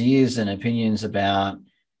ideas and opinions about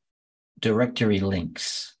directory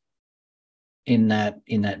links in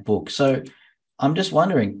that book. So I'm just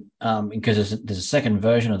wondering, because there's a second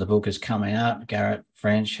version of the book has come out. Garrett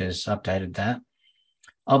French has updated that.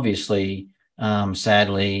 Obviously,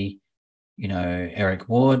 sadly, Eric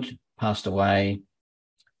Ward passed away,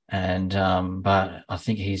 and but I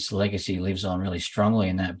think his legacy lives on really strongly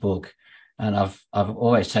in that book. And I've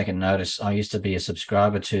always taken notice. I used to be a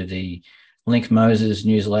subscriber to the Link Moses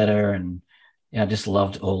newsletter, and I just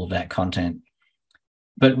loved all of that content.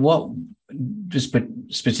 But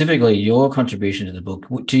specifically your contribution to the book,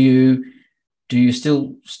 do you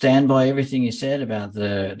still stand by everything you said about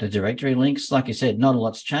the directory links? Like you said, not a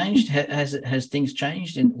lot's changed. Has things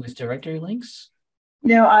changed with directory links?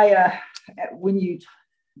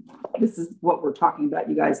 This is what we're talking about,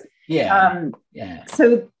 you guys.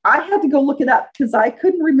 So I had to go look it up because I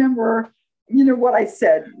couldn't remember, what I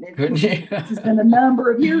said. Couldn't you? This has been a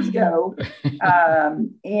number of years ago.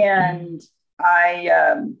 And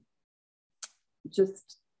I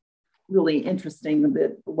just really interesting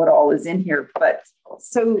that what all is in here. But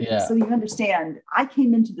so you understand, I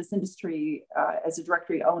came into this industry as a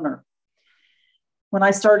directory owner. When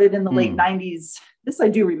I started in the late 90s, this I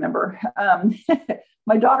do remember.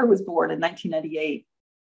 My daughter was born in 1998,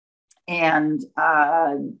 and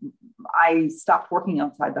I stopped working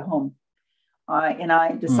outside the home. And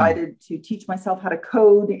I decided to teach myself how to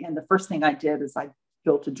code. And the first thing I did is I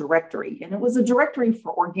built a directory. And it was a directory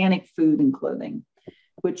for organic food and clothing,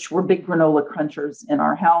 which were big granola crunchers in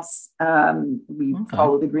our house. We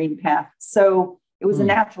follow the green path. So it was a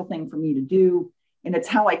natural thing for me to do. And it's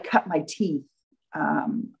how I cut my teeth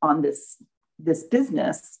on this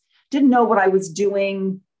business. Didn't know what I was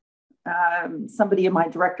doing. Somebody in my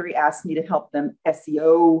directory asked me to help them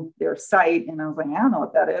SEO their site. And I was like, I don't know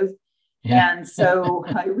what that is. Yeah. And so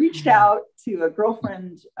I reached out to a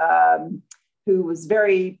girlfriend who was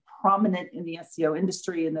very prominent in the SEO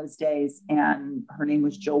industry in those days. And her name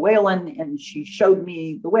was Jill Whalen. And she showed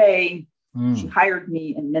me the way. She hired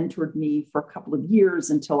me and mentored me for a couple of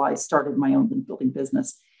years until I started my own link building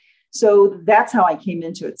business. So that's how I came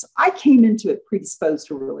into it. So I came into it predisposed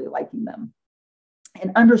to really liking them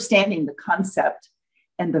and understanding the concept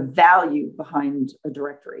and the value behind a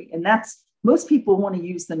directory. And that's, most people want to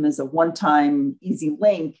use them as a one-time easy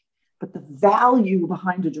link, but the value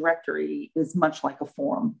behind a directory is much like a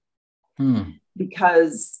forum,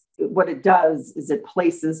 because what it does is it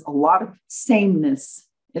places a lot of sameness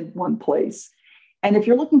in one place. And if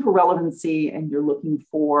you're looking for relevancy and you're looking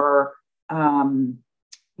for,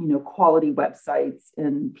 quality websites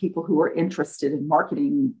and people who are interested in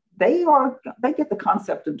marketing, they get the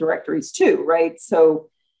concept of directories too, right? So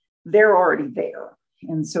they're already there.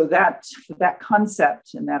 And so that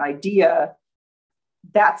concept and that idea,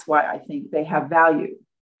 that's why I think they have value,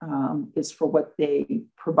 is for what they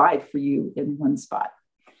provide for you in one spot.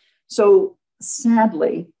 So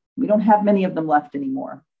sadly, We don't have many of them left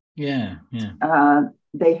anymore. Yeah.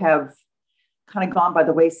 They have kind of gone by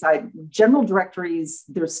the wayside. General directories,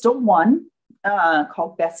 there's still one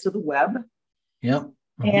called Best of the Web. Yep.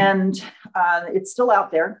 And it's still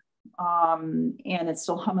out there, and it's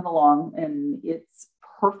still humming along, and it's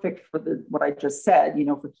perfect for what I just said,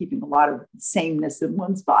 for keeping a lot of sameness in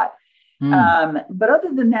one spot. But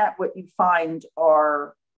other than that, what you find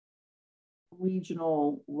are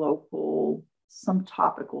regional, local, some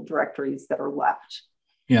topical directories that are left.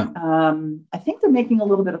 Yeah. I think they're making a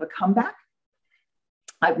little bit of a comeback.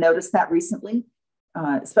 I've noticed that recently,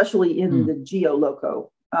 especially in the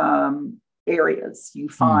geoloco areas. You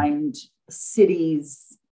find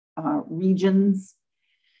cities, regions.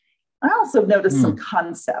 I also noticed some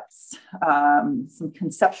concepts, some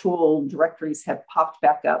conceptual directories have popped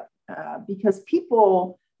back up because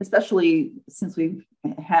people, especially since we've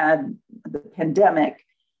had the pandemic,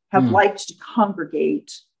 have liked to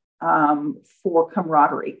congregate for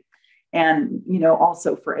camaraderie and,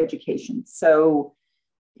 also for education. So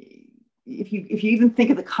if you even think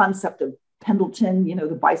of the concept of Pendleton,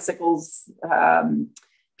 the bicycles,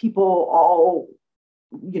 people all,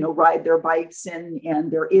 ride their bikes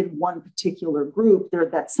and they're in one particular group.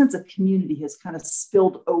 That sense of community has kind of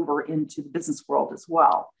spilled over into the business world as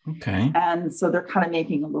well. Okay. And so they're kind of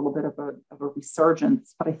making a little bit of a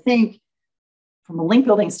resurgence. But I think from a link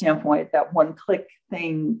building standpoint, that one click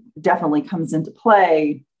thing definitely comes into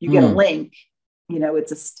play. You get a link,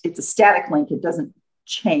 it's a static link. It doesn't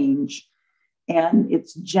change. And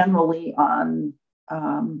it's generally on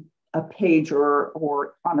a page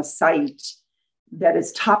or on a site that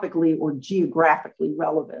is topically or geographically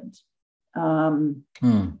relevant.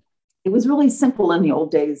 It was really simple in the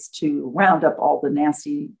old days to round up all the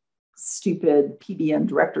nasty, stupid PBN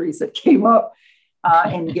directories that came up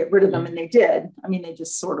and get rid of them. And they did. I mean, they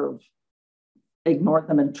just sort of ignored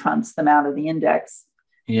them and trounced them out of the index.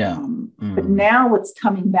 Yeah. But now what's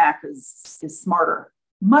coming back is smarter,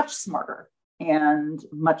 much smarter and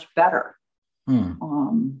much better.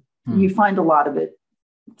 You find a lot of it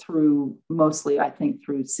mostly, I think,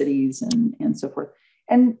 through cities and so forth.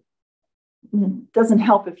 And it doesn't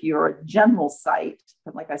help if you're a general site,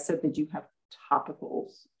 but like I said, that you have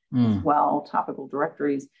topicals as well, topical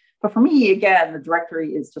directories. But for me, again, the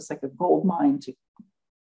directory is just like a gold mine to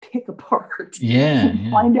pick apart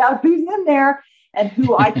and find out who's in there and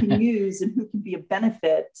who I can use and who can be a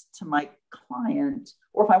benefit to my client.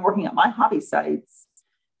 Or if I'm working at my hobby sites,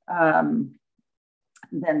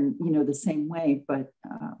 then, the same way. But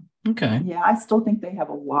I still think they have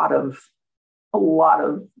a lot of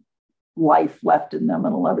life left in them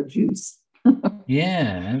and a lot of juice.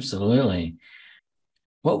 Yeah, absolutely.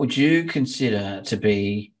 What would you consider to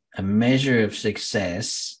be a measure of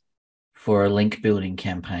success for a link building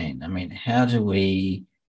campaign? I mean, how do we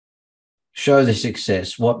show the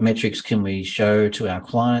success? What metrics can we show to our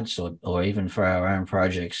clients or even for our own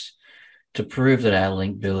projects to prove that our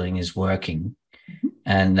link building is working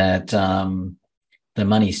and that the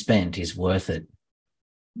money spent is worth it?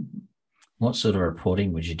 What sort of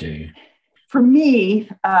reporting would you do? For me,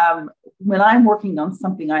 when I'm working on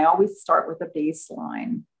something, I always start with a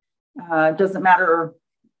baseline. It doesn't matter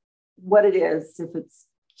what it is, if it's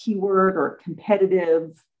keyword or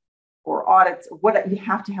competitive or audits, or what, you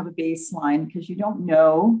have to have a baseline because you don't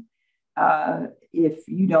know if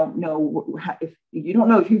you don't know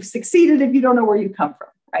if you've succeeded, if you don't know where you come from,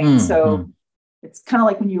 right? So it's kind of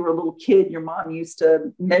like when you were a little kid, your mom used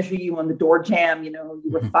to measure you on the door jamb. You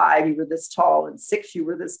were 5, you were this tall, and 6, you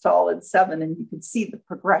were this tall, and 7, and you could see the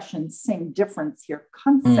progression. Same difference here,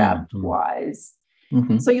 concept-wise.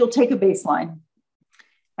 So you'll take a baseline,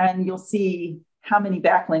 and you'll see how many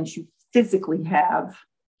backlinks you physically have,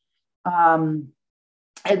 and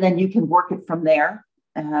then you can work it from there.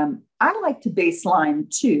 I like to baseline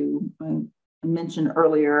too. I mentioned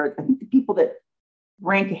earlier, I think the people that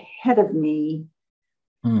rank ahead of me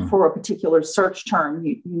for a particular search term,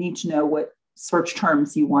 you need to know what search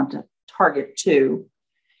terms you want to target to.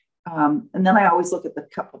 And then I always look at the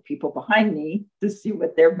couple of people behind me to see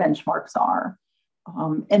what their benchmarks are.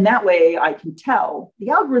 And that way I can tell. The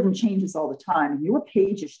algorithm changes all the time. Your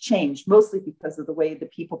pages change mostly because of the way the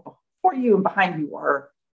people before you and behind you are,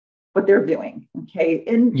 what they're doing. Okay.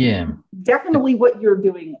 And definitely what you're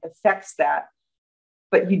doing affects that.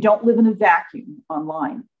 But you don't live in a vacuum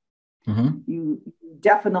online. You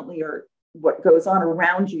definitely are, what goes on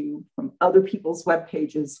around you from other people's web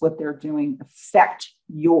pages, what they're doing affect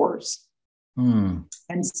yours. And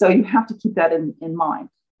so you have to keep that in mind.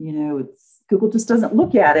 Google just doesn't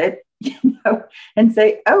look at it, and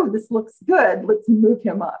say, oh, this looks good, let's move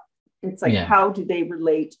him up. It's like, how do they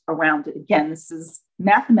relate around it? Again, this is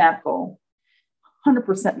mathematical,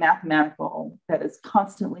 100% mathematical, that is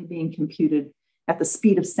constantly being computed at the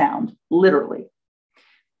speed of sound, literally.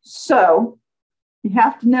 So you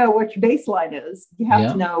have to know what your baseline is. You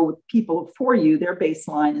have to know people before you, their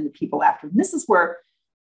baseline, and the people after. And this is where,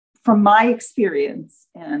 from my experience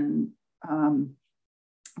and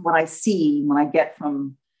what I see when I get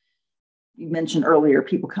from, you mentioned earlier,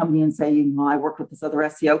 people come to me and say, I work with this other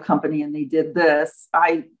SEO company and they did this.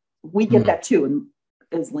 We get that too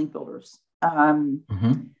as link builders.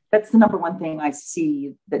 That's the number one thing I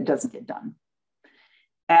see that doesn't get done.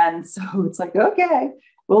 And so it's like, okay,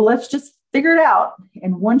 well, let's just figure it out.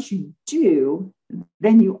 And once you do,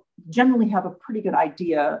 then you generally have a pretty good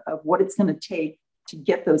idea of what it's going to take to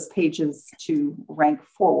get those pages to rank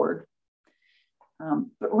forward.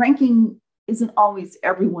 But ranking isn't always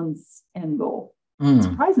everyone's end goal. It's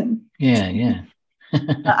surprising. Yeah.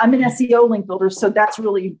 I'm an SEO link builder, so that's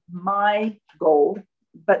really my goal.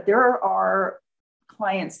 But there are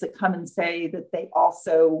clients that come and say that they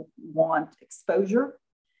also want exposure,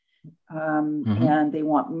 and they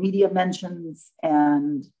want media mentions,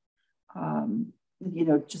 and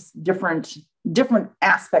just different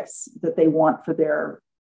aspects that they want for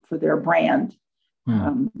their brand.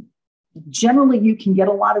 Generally, you can get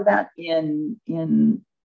a lot of that in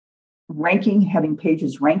ranking, having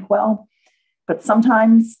pages rank well. But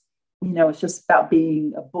sometimes, it's just about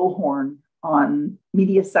being a bullhorn on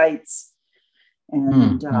media sites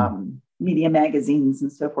and media magazines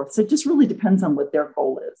and so forth. So it just really depends on what their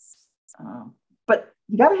goal is. But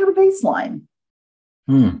you got to have a baseline.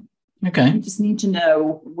 Okay. You just need to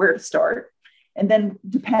know where to start, and then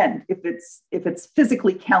depend if it's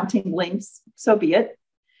physically counting links, so be it.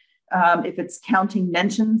 If it's counting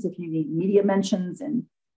mentions, if you need media mentions, and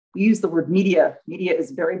we use the word media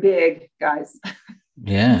is very big, guys.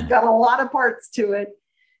 Yeah. It's got a lot of parts to it.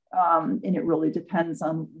 And it really depends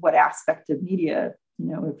on what aspect of media.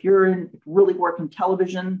 If you're really working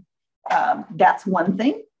television, that's one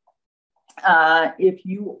thing. If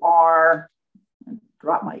you are,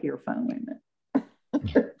 drop my earphone, wait a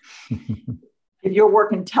minute. If you're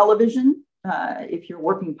working television, if you're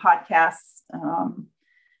working podcasts,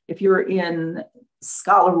 if you're in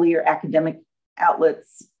scholarly or academic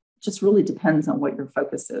outlets, just really depends on what your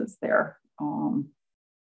focus is there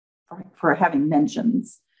for having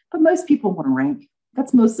mentions. But most people want to rank.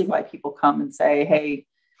 That's mostly why people come and say, hey,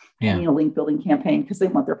 I need a link building campaign, because they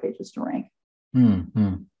want their pages to rank.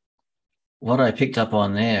 What I picked up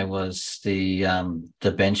on there was the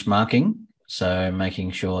benchmarking. So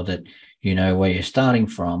making sure that you know where you're starting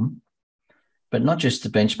from, but not just the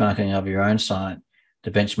benchmarking of your own site,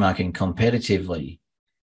 the benchmarking competitively.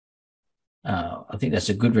 I think that's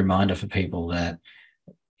a good reminder for people that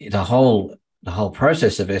the whole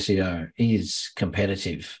process of SEO is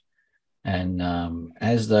competitive, and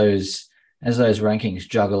as those rankings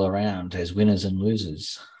juggle around, there's winners and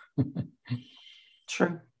losers.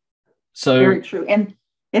 True. So very true, and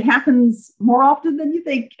it happens more often than you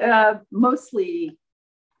think. Mostly,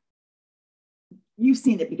 you've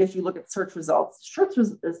seen it because you look at search results.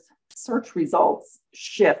 Search results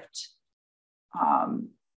shift.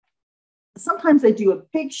 Sometimes they do a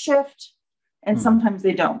big shift, and sometimes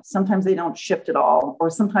they don't. Sometimes they don't shift at all, or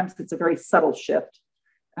sometimes it's a very subtle shift.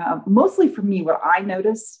 Mostly for me, what I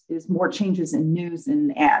notice is more changes in news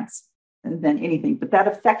and ads than anything, but that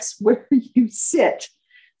affects where you sit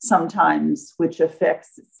sometimes, which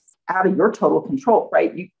affects out of your total control,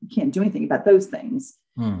 right? You can't do anything about those things.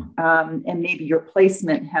 And maybe your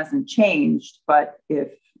placement hasn't changed, but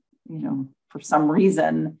if, for some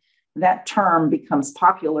reason that term becomes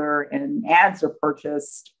popular and ads are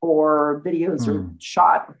purchased or videos are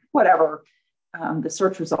shot, or whatever, the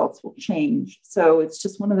search results will change. So it's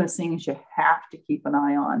just one of those things you have to keep an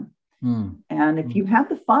eye on. And if you have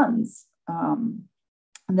the funds,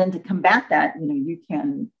 and then to combat that, you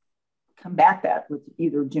can combat that with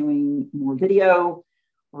either doing more video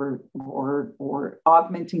or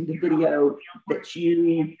augmenting the video that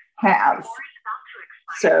you have.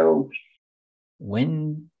 So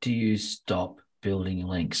when do you stop building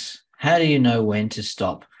links? How do you know when to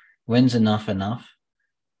stop? When's enough?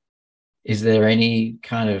 Is there any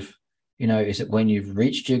kind of, is it when you've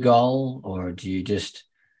reached your goal, or do you just,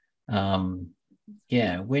 when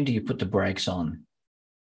do you put the brakes on?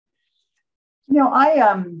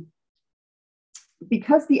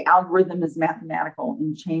 Because the algorithm is mathematical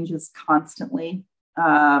and changes constantly,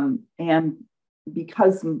 and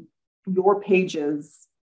because your pages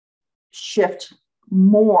shift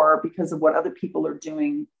more because of what other people are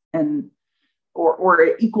doing, and or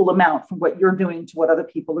an equal amount from what you're doing to what other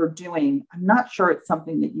people are doing, I'm not sure it's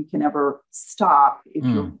something that you can ever stop if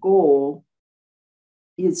your goal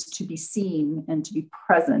is to be seen and to be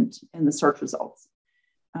present in the search results.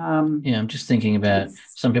 I'm just thinking about,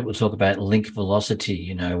 some people talk about link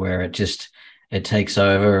velocity, where it takes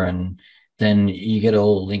over, and then you get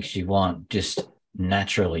all the links you want just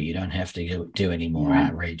naturally. You don't have to do any more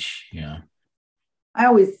outreach. I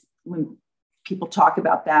always, when people talk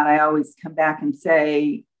about that, I always come back and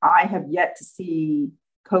say, I have yet to see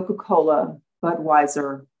Coca-Cola,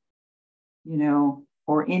 Budweiser,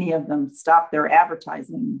 or any of them stop their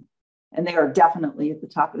advertising. And they are definitely at the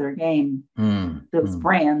top of their game, those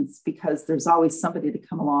brands, because there's always somebody to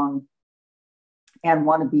come along and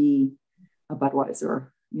want to be a Budweiser,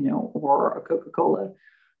 or a Coca-Cola,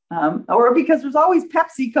 or because there's always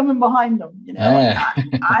Pepsi coming behind them.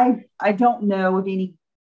 I don't know of any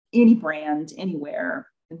brand anywhere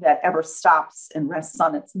that ever stops and rests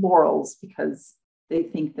on its laurels because they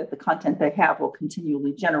think that the content they have will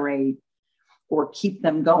continually generate or keep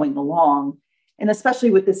them going along. And especially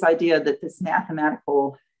with this idea that this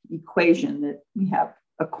mathematical equation that we have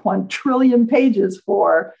a quadrillion pages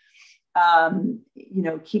for,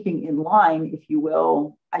 keeping in line, if you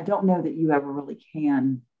will, I don't know that you ever really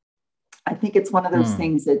can. I think it's one of those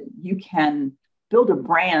things that you can build a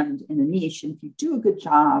brand in a niche. And if you do a good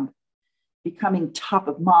job becoming top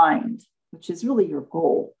of mind, which is really your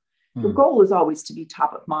goal, your goal is always to be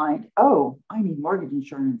top of mind. Oh, I need mortgage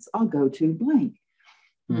insurance. I'll go to blank.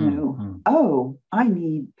 Oh, I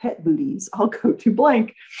need pet booties. I'll go to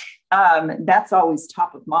blank. That's always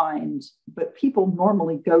top of mind. But people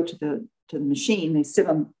normally go to the machine. They sit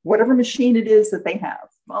on whatever machine it is that they have,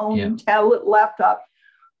 phone, tablet, laptop,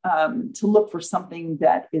 to look for something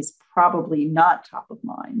that is probably not top of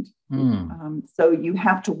mind. So you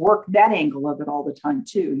have to work that angle of it all the time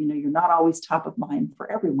too. You're not always top of mind for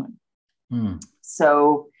everyone.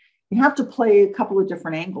 So you have to play a couple of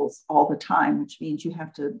different angles all the time, which means you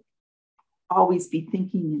have to always be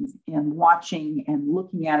thinking and watching and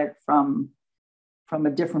looking at it from a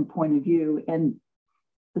different point of view. And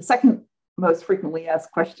the second most frequently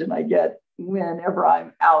asked question I get whenever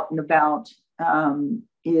I'm out and about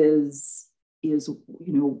is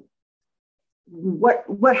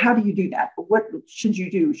how do you do that? What should you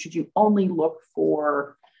do? Should we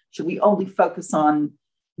only focus on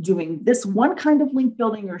doing this one kind of link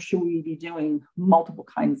building, or should we be doing multiple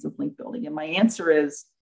kinds of link building? And my answer is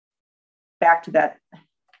back to that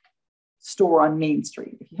store on Main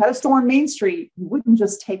Street. If you had a store on Main Street, you wouldn't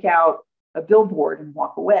just take out a billboard and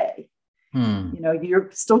walk away. You're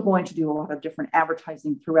still going to do a lot of different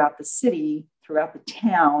advertising throughout the city, throughout the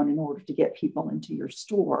town, in order to get people into your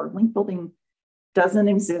store. Link building doesn't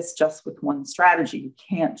exist just with one strategy. You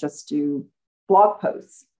can't just do blog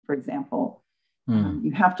posts, for example.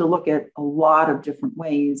 You have to look at a lot of different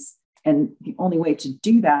ways. And the only way to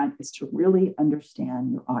do that is to really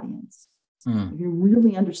understand your audience. If you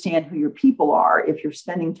really understand who your people are, if you're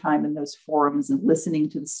spending time in those forums and listening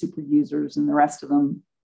to the super users and the rest of them,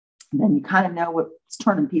 then you kind of know what's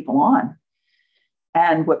turning people on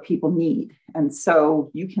and what people need. And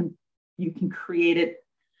so you can create it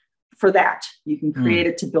for that. You can create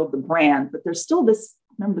it to build the brand, but there's still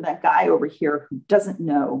remember that guy over here who doesn't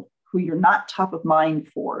know, who you're not top of mind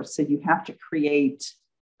for. So you have to create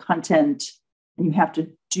content and you have to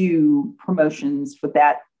do promotions for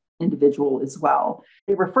that individual as well.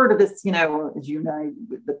 They refer to this, as you know,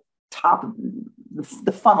 the top of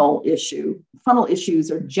the funnel issue. Funnel issues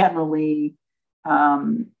are generally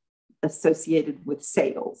associated with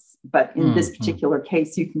sales, but in this particular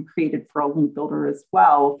case, you can create it for a link builder as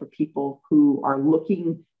well for people who are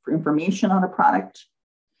looking for information on a product.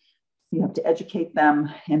 You have to educate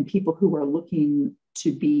them, and people who are looking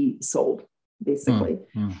to be sold, basically.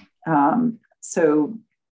 So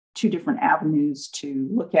two different avenues to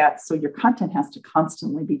look at. So your content has to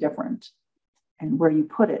constantly be different, and where you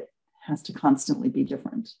put it has to constantly be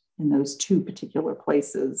different in those two particular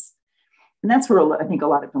places. And that's where I think a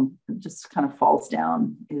lot of them just kind of falls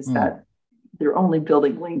down, is that they're only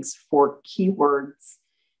building links for keywords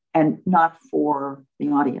and not for the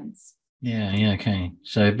audience. Yeah, okay.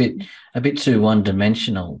 So a bit too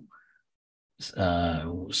one-dimensional,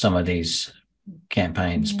 some of these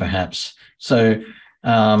campaigns, perhaps. So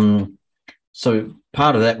so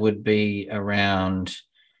part of that would be around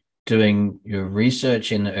doing your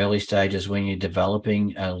research in the early stages when you're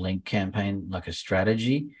developing a link campaign, like a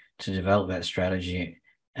strategy, to develop that strategy,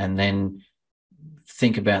 and then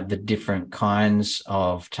think about the different kinds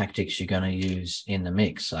of tactics you're going to use in the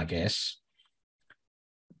mix, I guess.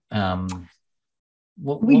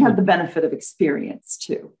 We have the benefit of experience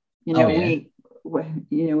too. When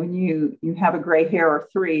you have a gray hair or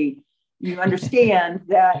three, you understand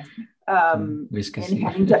that Whiskers, and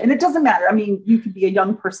having done, and it doesn't matter. I mean, you could be a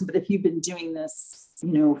young person, but if you've been doing this,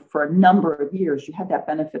 for a number of years, you had that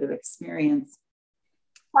benefit of experience.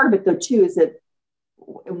 Part of it, though, too, is that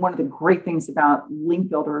one of the great things about link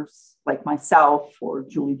builders like myself or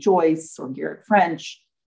Julie Joyce or Garrett French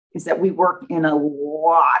is that we work in a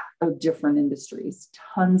lot of different industries,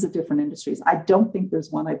 tons of different industries. I don't think there's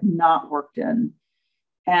one I've not worked in.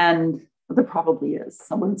 And there probably is.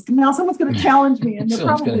 Someone's going to challenge me, and there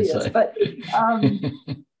probably is. But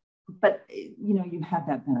you have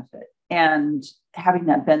that benefit, and having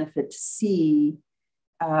that benefit to see,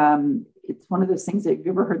 it's one of those things that you've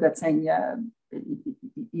ever heard that saying, yeah,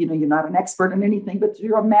 you're not an expert in anything, but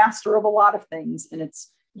you're a master of a lot of things. And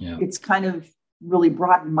it's kind of really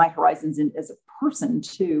broadened my horizons as a person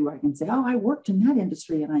too. I can say, oh, I worked in that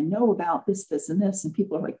industry and I know about this, and this. And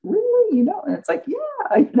people are like, really? And it's like,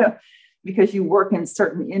 yeah, because you work in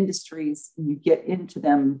certain industries and you get into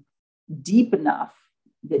them deep enough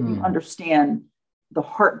that you understand the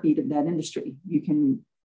heartbeat of that industry. You can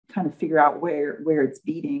kind of figure out where it's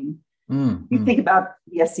beating. You think about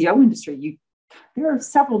the SEO industry, there are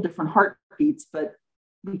several different heartbeats, but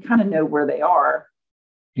we kind of know where they are.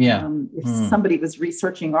 Yeah. If somebody was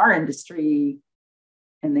researching our industry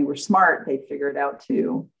and they were smart, they'd figure it out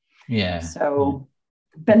too. Yeah. So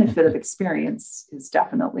benefit of experience is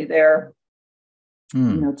definitely there,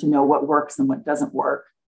 to know what works and what doesn't work.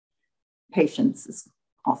 Patience is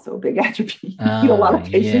also a big attribute. You need a lot of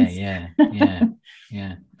patience. Yeah.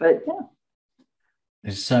 But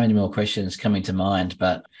there's so many more questions coming to mind,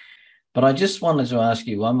 but I just wanted to ask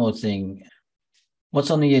you one more thing.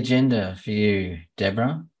 What's on the agenda for you,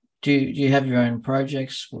 Debra? Do you have your own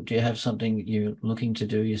projects? Do you have something you're looking to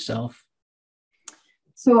do yourself?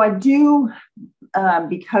 So I do,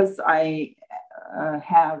 because I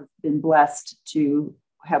have been blessed to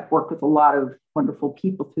have worked with a lot of wonderful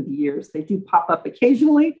people through the years. They do pop up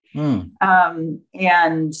occasionally,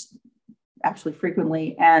 and actually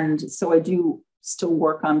frequently. And so I do still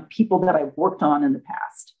work on people that I've worked on in the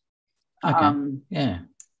past. Okay.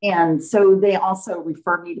 And so they also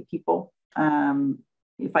refer me to people.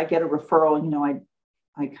 If I get a referral,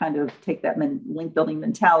 I kind of take that link building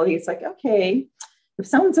mentality. It's like, okay, if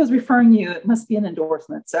so-and-so's referring you, it must be an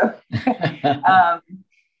endorsement. So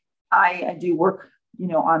I do work,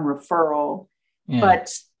 on referral,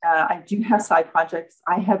 but I do have side projects.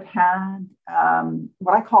 I have had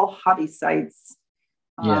what I call hobby sites.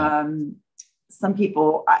 Some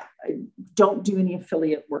people, I don't do any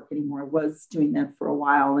affiliate work anymore. I was doing that for a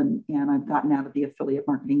while, and I've gotten out of the affiliate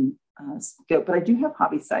marketing scope, but I do have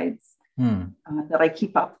hobby sites that I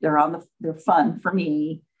keep up. They're fun for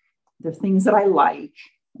me. They're things that I like,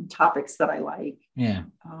 topics that I like. Yeah.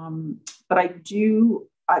 But I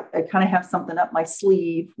kind of have something up my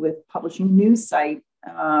sleeve with publishing a news site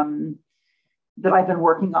that I've been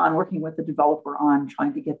working with the developer on,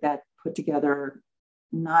 trying to get that put together.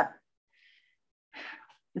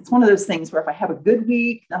 It's one of those things where if I have a good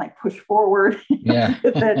week, then I push forward. Yeah.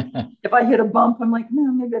 If I hit a bump, I'm like, no,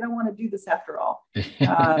 maybe I don't want to do this after all.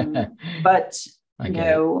 But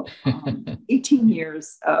 18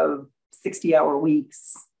 years of 60-hour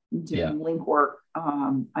weeks doing link work,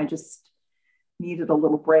 I just needed a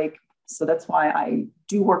little break. So that's why I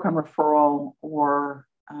do work on referral or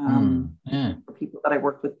for people that I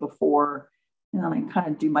worked with before. And then I kind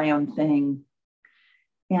of do my own thing.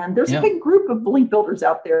 And there's a big group of link builders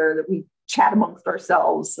out there that we chat amongst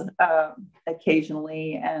ourselves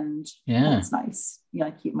occasionally. And it's nice.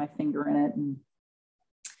 I keep my finger in it. And,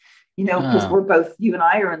 because we're both, you and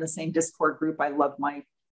I are in the same Discord group. I love my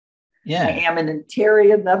Ammon and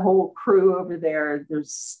Terry and that whole crew over there.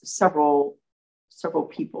 There's several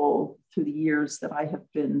people through the years that I have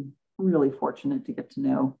been really fortunate to get to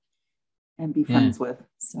know and be friends with.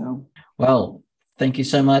 So, well, thank you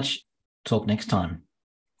so much. Talk next time.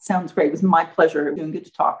 Sounds great. It was my pleasure. Doing good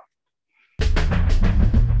to talk.